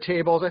one of the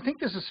tables. I think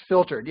this is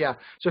filtered. Yeah.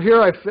 So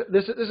here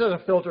this is a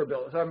filter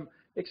build. So I'm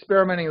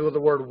experimenting with the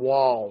word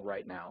wall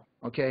right now.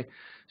 Okay.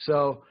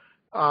 So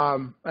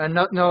and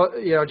no,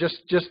 you know,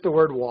 just the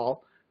word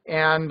wall.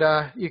 And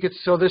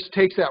so this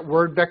takes that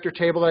word vector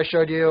table that I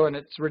showed you, and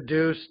it's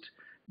reduced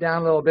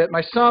down a little bit.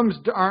 My sums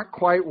aren't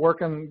quite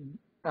working.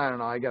 I don't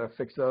know. I got to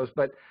fix those,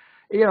 but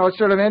you know, it's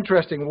sort of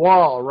interesting.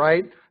 Wall,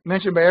 right?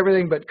 Mentioned by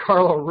everything but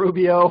Carlo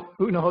Rubio.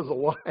 Who knows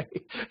why?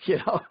 You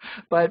know,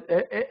 but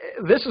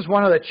this is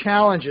one of the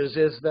challenges: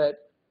 is that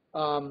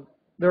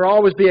there'll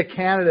always be a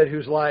candidate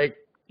who's like,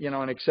 you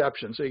know, an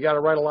exception. So you got to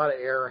write a lot of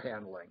error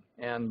handling,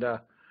 and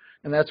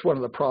that's one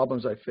of the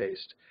problems I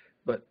faced.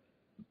 But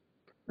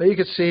you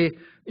can see,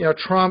 you know,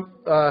 Trump.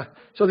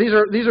 So these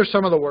are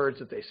some of the words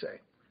that they say.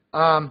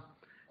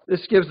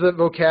 This gives the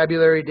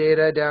vocabulary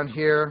data down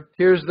here.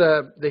 Here's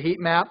the heat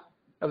map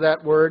of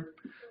that word.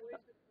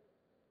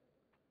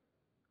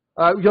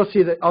 You'll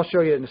see that. I'll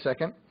show you in a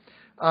second.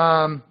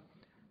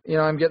 You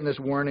know, I'm getting this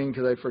warning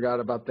because I forgot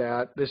about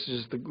that. This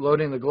is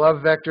loading the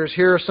glove vectors.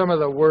 Here are some of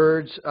the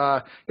words.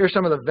 Here's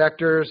some of the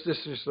vectors. This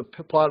is the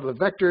plot of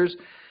the vectors.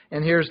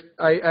 And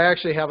I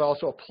actually have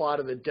also a plot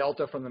of the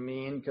delta from the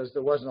mean because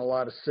there wasn't a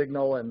lot of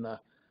signal in the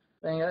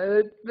thing.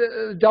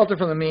 The delta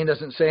from the mean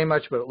doesn't say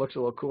much, but it looks a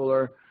little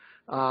cooler.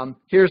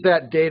 Here's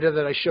that data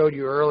that I showed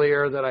you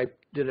earlier that I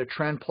did a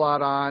trend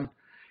plot on.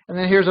 And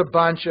then here's a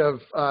bunch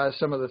of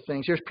some of the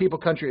things. Here's people,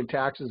 country, and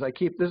taxes.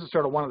 This is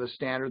sort of one of the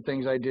standard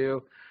things I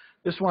do.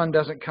 This one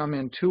doesn't come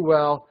in too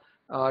well.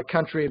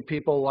 Country and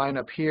people line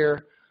up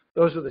here.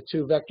 Those are the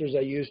two vectors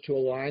I use to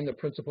align the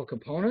principal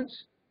components.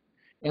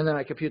 And then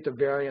I compute the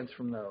variance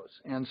from those.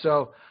 And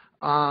so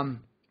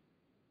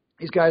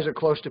these guys are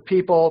close to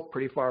people,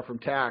 pretty far from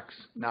tax,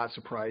 not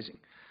surprising.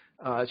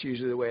 That's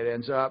usually the way it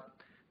ends up.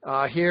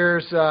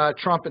 Here's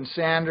Trump and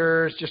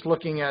Saunders, just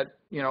looking at,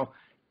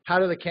 how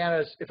do the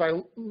candidates, if I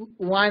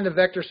line the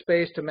vector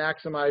space to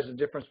maximize the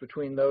difference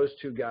between those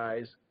two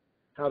guys,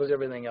 how does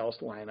everything else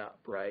line up,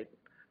 right?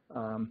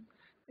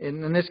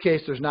 In this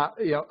case, there's not,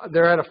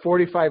 they're at a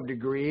 45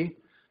 degree.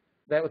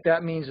 What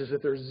that means is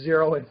that there's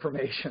zero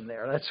information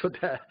there.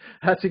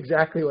 That's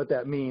exactly what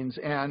that means,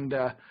 and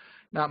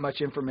not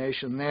much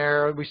information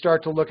there. We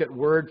start to look at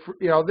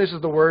this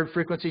is the word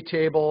frequency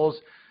tables.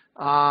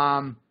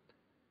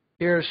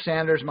 Here's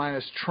Saunders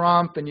minus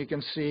Trump, and you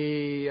can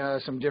see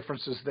some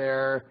differences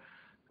there.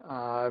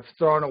 I've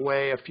thrown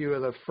away a few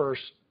of the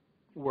first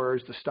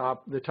words,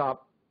 the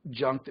top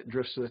junk that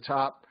drifts to the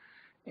top.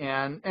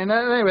 And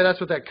anyway, that's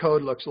what that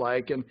code looks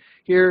like. And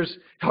here's,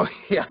 oh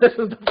yeah, this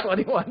is the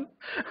funny one.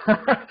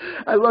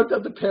 I looked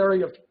up the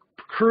pairing of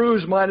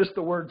cruise minus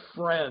the word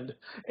friend.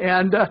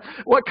 And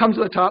what comes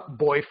to the top?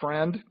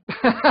 Boyfriend.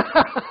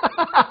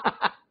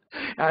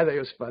 I think it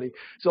was funny.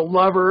 So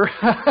lover.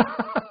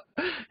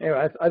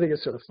 Anyway, I think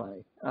it's sort of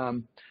funny.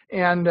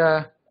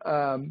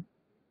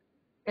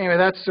 Anyway,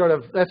 that's sort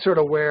of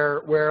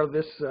where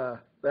this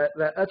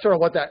that's sort of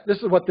what this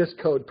is what this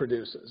code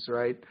produces,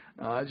 right?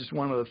 Just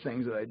one of the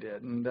things that I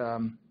did. And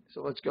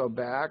so let's go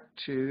back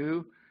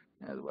to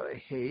what I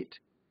hate.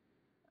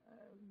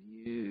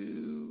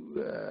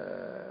 View.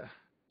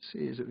 See,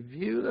 is it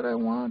view that I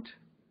want?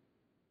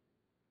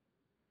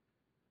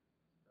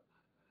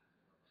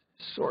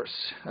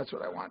 Source. That's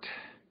what I want.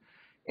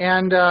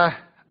 And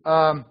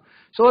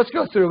so let's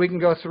go through. We can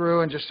go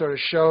through and just sort of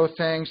show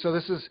things. So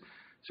this is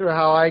sort of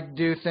how I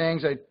do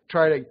things. I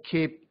try to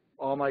keep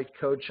all my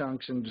code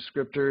chunks and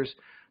descriptors.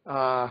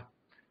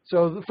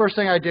 So the first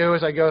thing I do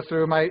is I go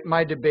through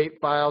my debate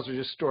files are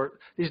just stored.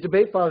 These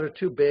debate files are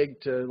too big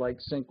to like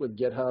sync with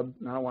GitHub,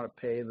 and I don't want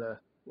to pay the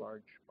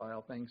large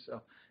file thing,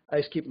 so I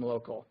just keep them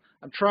local.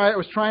 I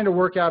was trying to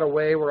work out a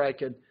way where I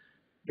could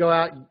go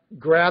out,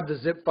 grab the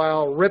zip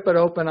file, rip it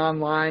open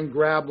online,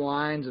 grab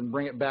lines, and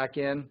bring it back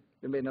in.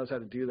 Everybody knows how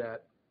to do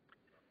that.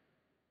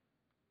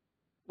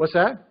 What's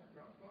that?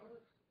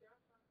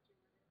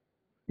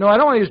 No, I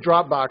don't want to use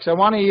Dropbox. I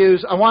don't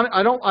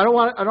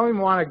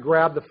even want to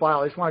grab the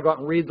file. I just want to go out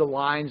and read the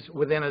lines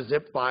within a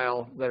zip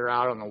file that are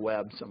out on the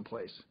web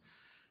someplace.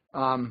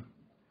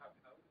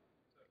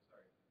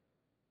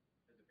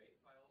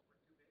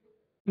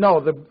 No,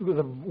 the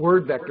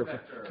word vector.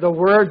 The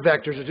word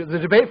vectors. The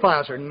debate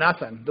files are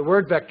nothing. The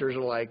word vectors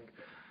are like,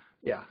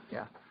 yeah.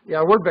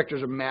 Word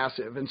vectors are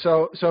massive. And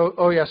so sorry.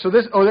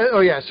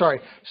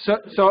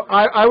 So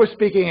I was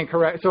speaking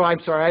incorrect. So I'm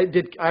sorry.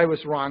 I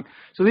was wrong.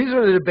 So these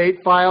are the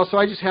debate files. So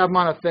I just have them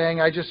on a thing.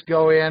 I just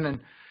go in and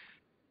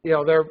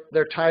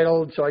they're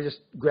titled. So I just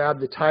grab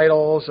the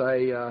titles.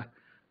 And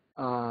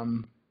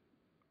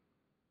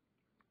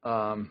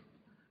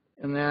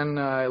then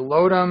I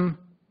load them.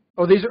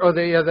 I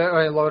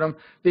load them.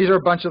 These are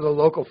a bunch of the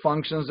local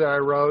functions that I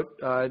wrote.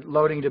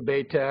 Loading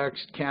debate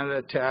text,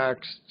 candidate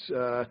text,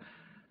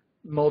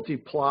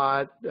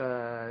 multiplot,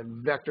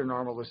 vector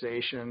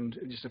normalization,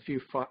 just a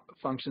few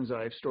functions that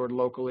I've stored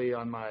locally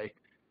on my,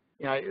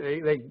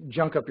 they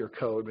junk up your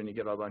code when you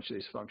get a bunch of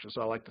these functions,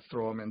 so I like to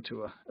throw them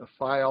into a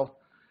file.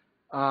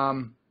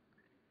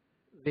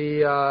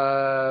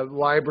 The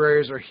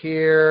libraries are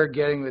here,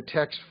 getting the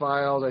text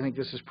files. I think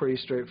this is pretty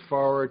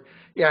straightforward.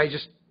 Yeah, I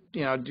just,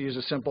 use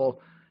a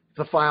simple,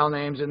 the file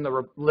name's in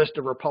the list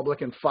of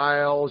Republican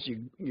files,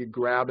 you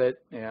grab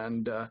it,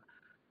 and,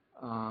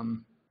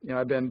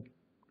 I've been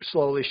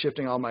slowly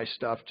shifting all my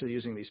stuff to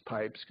using these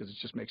pipes because it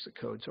just makes the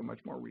code so much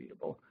more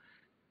readable.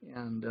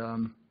 And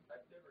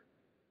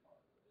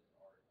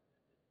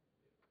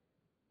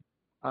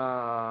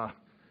I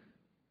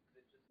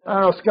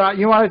don't know, Scott,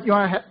 you want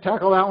to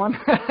tackle that one?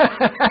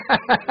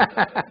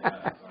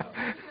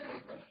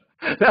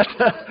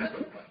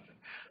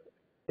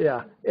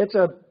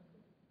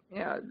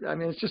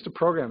 It's just a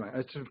program.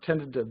 It's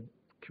intended to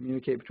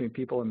communicate between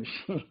people and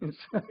machines. Is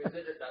it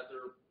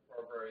another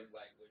programming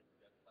language?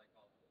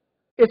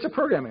 It's a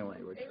programming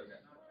language.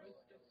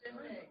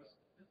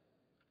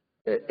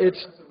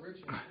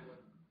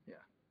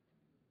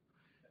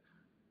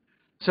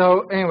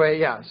 So anyway,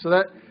 yeah.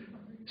 This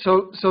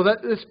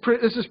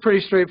is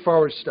pretty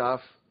straightforward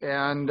stuff.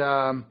 And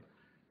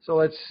so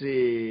let's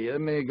see.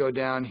 Let me go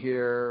down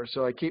here.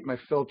 So I keep my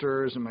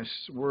filters and my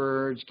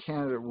words,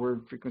 candidate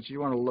word frequency. You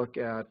want to look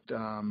at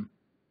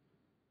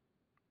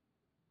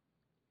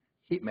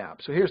heat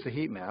map. So here's the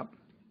heat map.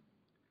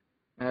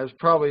 And this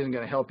probably isn't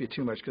going to help you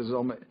too much because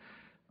all my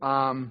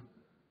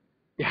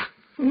yeah.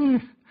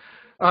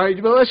 All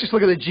right, well, let's just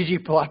look at the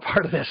ggplot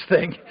part of this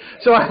thing.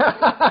 So,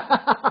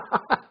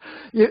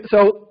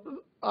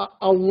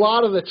 a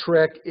lot of the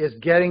trick is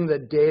getting the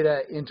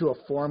data into a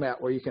format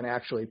where you can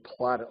actually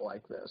plot it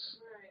like this.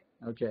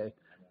 Okay,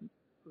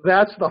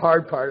 that's the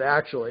hard part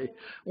actually.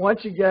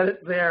 Once you get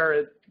it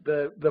there,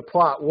 the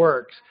plot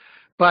works.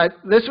 But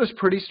this was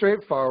pretty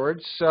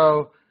straightforward.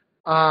 So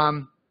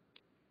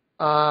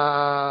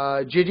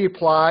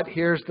ggplot,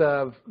 here's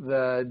the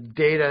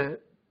data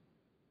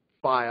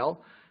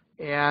file,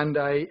 and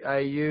I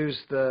use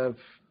the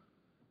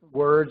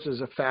words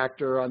as a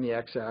factor on the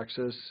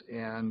x-axis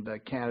and the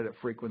candidate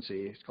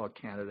frequency, it's called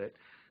candidate,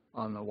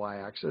 on the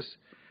y-axis.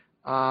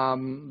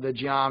 The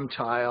geom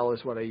tile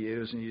is what I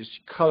use, and you just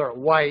color it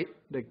white,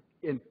 the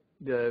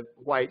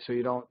white, so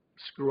you don't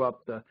screw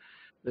up the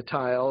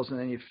tiles, and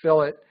then you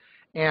fill it.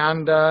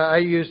 And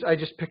I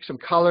just picked some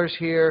colors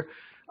here.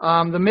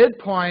 The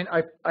midpoint,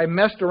 I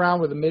messed around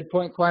with the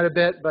midpoint quite a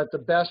bit, but the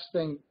best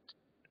thing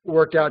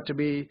worked out to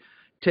be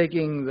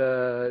taking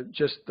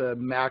just the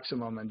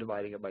maximum and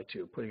dividing it by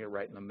 2, putting it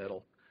right in the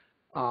middle.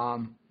 I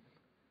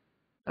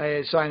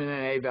assign an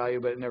NA value,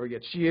 but it never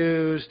gets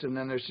used, and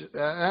then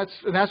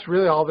that's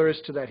really all there is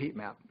to that heat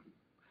map.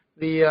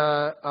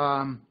 There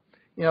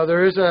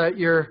is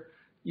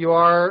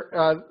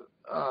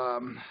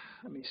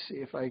let me see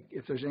if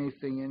there's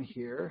anything in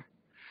here.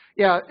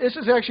 Yeah, this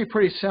is actually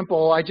pretty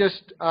simple. I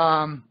just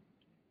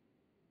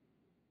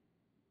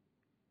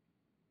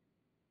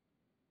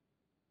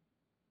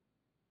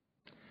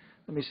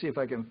let me see if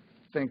I can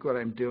think what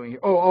I'm doing here.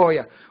 Oh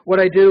yeah. What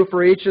I do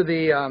for each of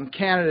the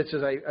candidates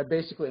is I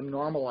basically am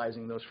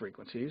normalizing those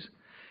frequencies,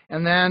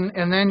 and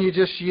then you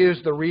just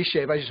use the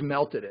reshape. I just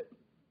melted it.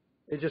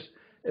 It's just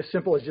as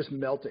simple as just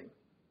melting.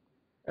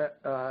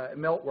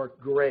 Melt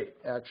worked great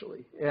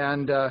actually.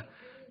 And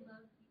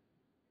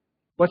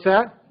what's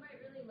that?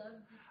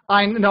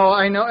 I know.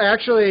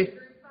 Actually,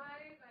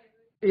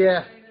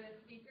 yeah.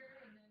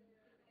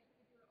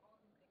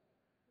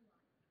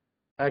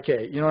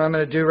 Okay. You know what I'm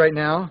going to do right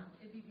now?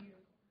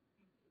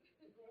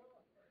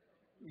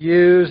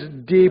 Use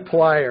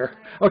dplyr.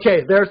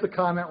 Okay, there's the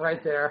comment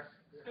right there.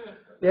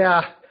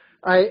 Yeah,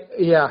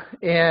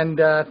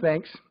 and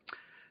thanks.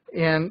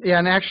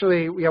 And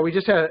actually, yeah, we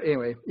just had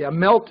anyway. Yeah,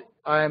 melt.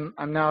 I'm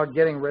now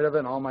getting rid of it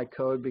in all my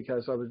code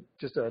because I was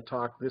just at a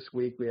talk this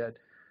week. We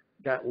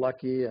got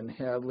lucky, and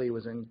Hadley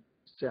was in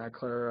Santa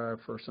Clara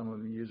for some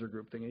of the user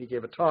group thing, and he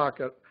gave a talk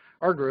at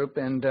our group,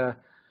 and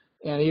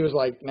he was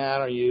like, "Nah, I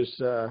don't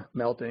use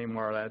melt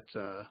anymore. That's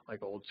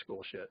like old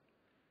school shit."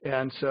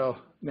 And so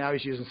now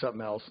he's using something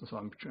else, and so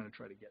I'm trying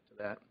to get to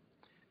that.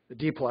 The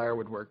dplyr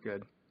would work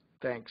good.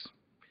 Thanks.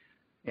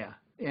 Yeah,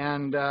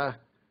 and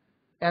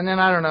then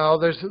I don't know.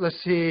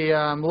 Let's see,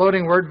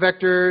 loading word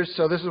vectors.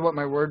 So this is what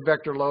my word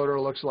vector loader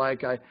looks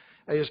like. I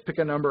just pick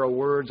a number of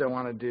words I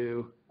want to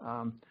do.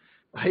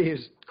 I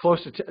use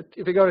close to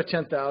if you go to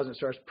 10,000, it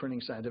starts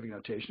printing scientific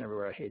notation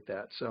everywhere. I hate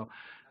that. So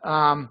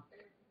I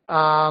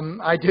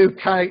do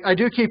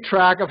keep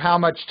track of how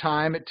much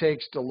time it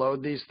takes to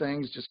load these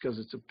things, just because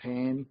it's a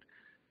pain.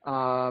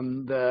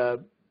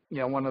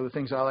 One of the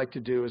things I like to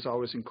do is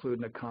always include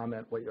in a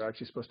comment what you're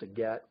actually supposed to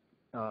get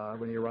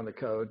when you run the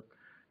code.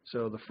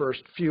 So the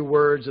first few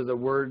words of the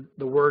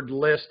word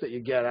list that you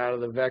get out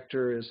of the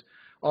vector is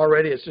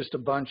already it's just a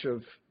bunch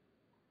of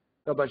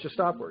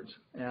stop words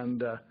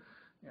and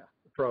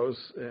pros.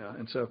 Yeah,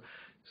 and so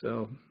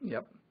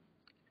yep.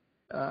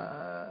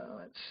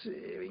 Let's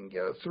see, we can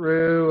go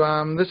through.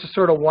 This is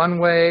sort of one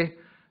way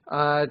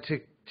to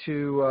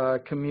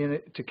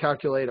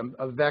calculate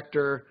a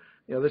vector.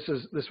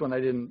 This one I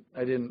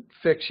didn't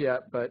fix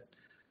yet, but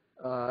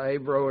I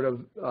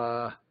wrote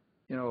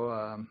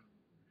you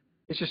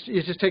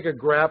just take a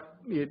grep,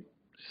 you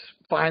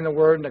find the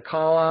word in a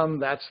column.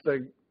 That's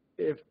one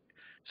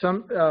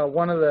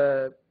of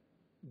the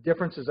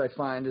differences I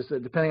find is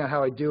that depending on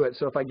how I do it.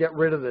 So if I get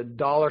rid of the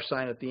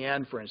 $ at the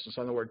end, for instance,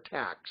 on the word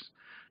tax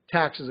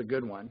is a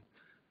good one,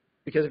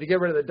 because if you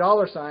get rid of the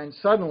 $,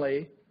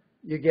 suddenly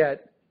you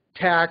get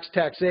tax,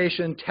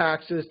 taxation,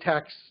 taxes,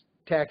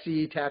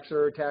 taxee,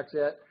 taxer,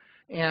 taxet,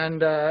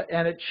 and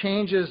it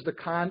changes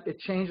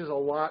a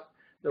lot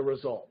the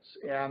results,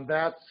 and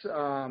that's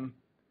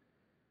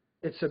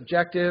it's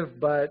subjective,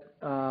 but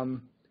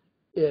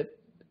it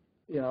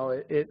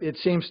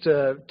seems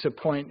to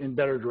point in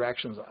better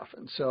directions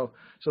often. So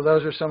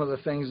those are some of the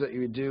things that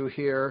you do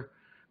here.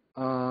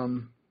 I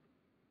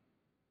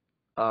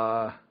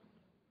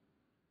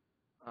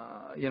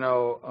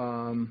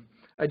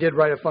did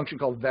write a function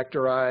called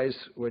vectorize,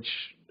 which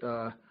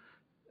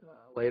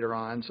later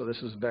on, so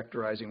this is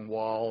vectorizing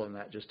wall, and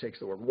that just takes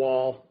the word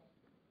wall,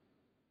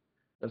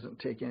 doesn't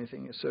take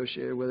anything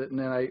associated with it. And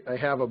then I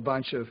have a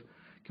bunch of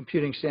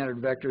computing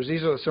standard vectors.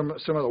 These are some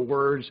of the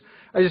words.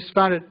 I just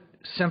found it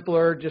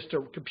simpler just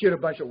to compute a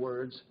bunch of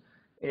words.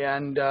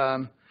 And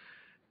so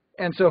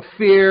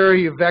fear,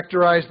 you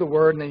vectorize the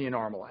word and then you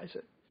normalize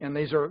it. And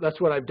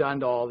that's what I've done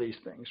to all these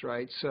things,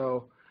 right?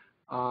 So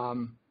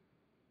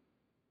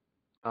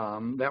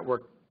that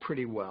worked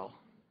pretty well.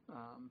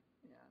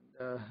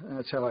 And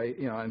that's how I,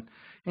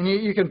 and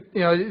you can,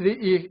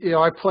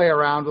 I play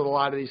around with a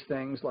lot of these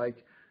things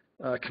like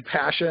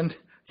compassion.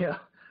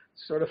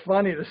 sort of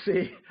funny to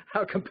see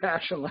how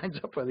compassion lines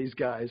up with these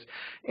guys.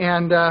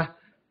 And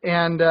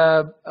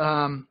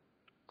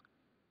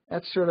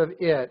that's sort of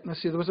it.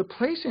 Let's see, there was a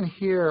place in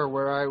here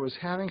where I was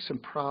having some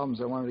problems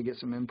I wanted to get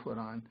some input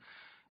on.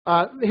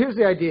 Here's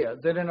the idea,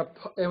 that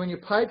when you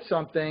pipe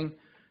something,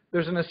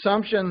 there's an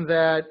assumption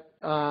that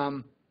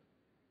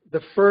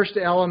the first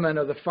element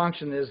of the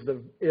function is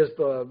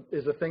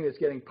the thing that's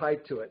getting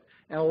piped to it.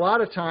 And a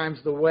lot of times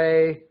the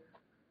way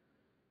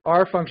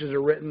our functions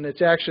are written,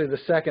 it's actually the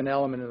second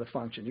element of the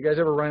function. You guys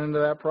ever run into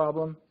that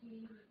problem?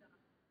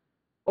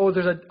 Oh,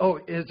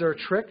 is there a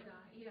trick?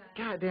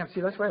 God damn,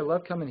 see, that's why I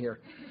love coming here.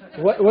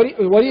 What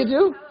do you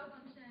do?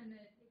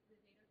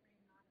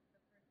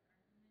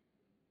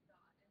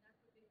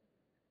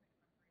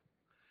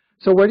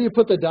 So where do you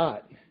put the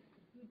dot?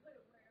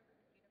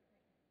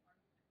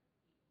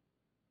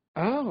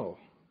 Oh.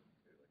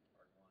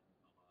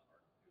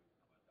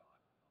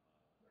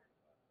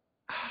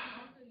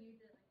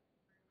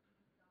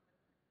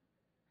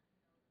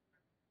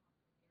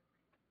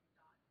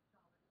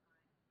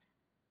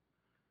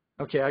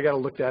 Okay, I got to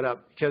look that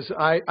up because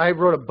I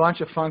wrote a bunch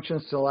of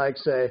functions to like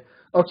say,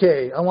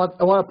 okay, I want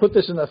to put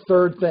this in the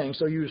third thing,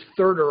 so use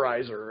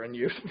thirderizer and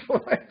you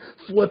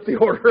flip the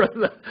order of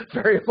the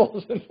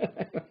variables.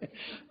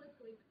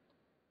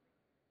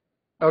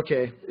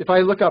 Okay, if I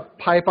look up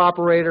pipe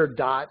operator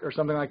dot or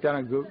something like that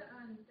on Google.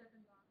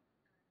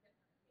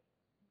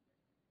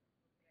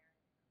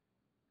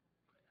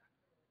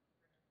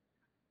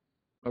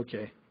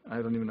 Okay,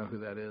 I don't even know who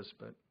that is,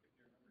 but.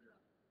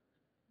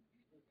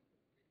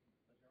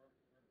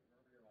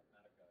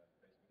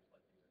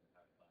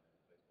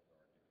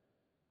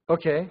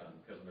 Okay.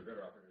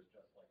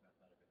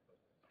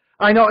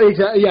 I know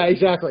exactly. Yeah,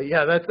 exactly.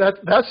 Yeah,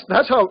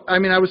 that's how. I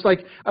mean, I was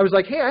like,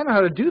 hey, I know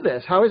how to do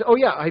this. How is? Oh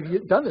yeah,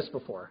 I've done this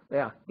before.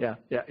 Yeah,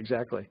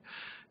 exactly.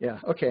 Yeah.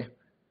 Okay.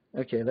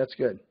 That's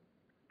good.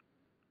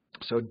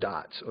 So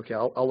dots. Okay,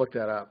 I'll look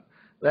that up.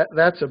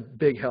 That's a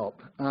big help.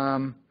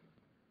 Yeah,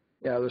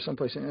 there's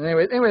someplace.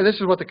 Anyway, this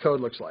is what the code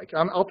looks like.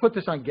 I'll put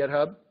this on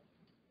GitHub.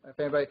 If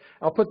anybody,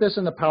 I'll put this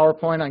in the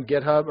PowerPoint on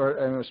GitHub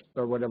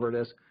or whatever it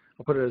is.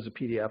 I'll put it as a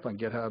PDF on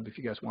GitHub if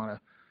you guys want to.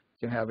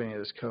 You can have any of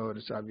this code.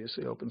 It's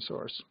obviously open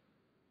source.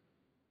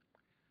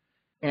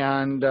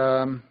 And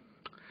I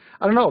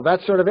don't know.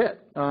 That's sort of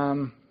it.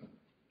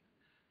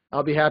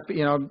 I'll be happy.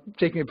 You know,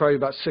 take me probably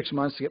about 6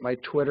 months to get my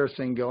Twitter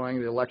thing going.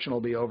 The election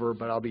will be over,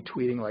 but I'll be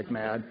tweeting like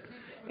mad.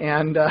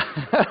 And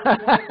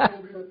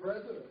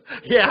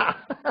yeah,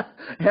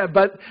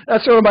 but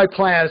that's sort of my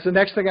plan. The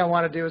next thing I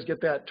want to do is get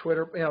that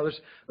Twitter. You know,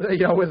 there's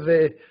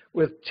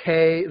with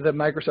Tay, the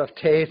Microsoft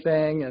Tay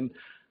thing, and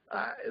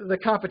the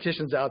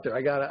competition's out there.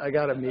 I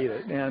gotta meet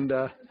it, and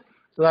so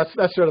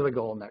that's sort of the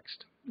goal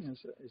next.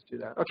 Is do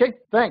that. Okay,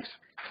 thanks.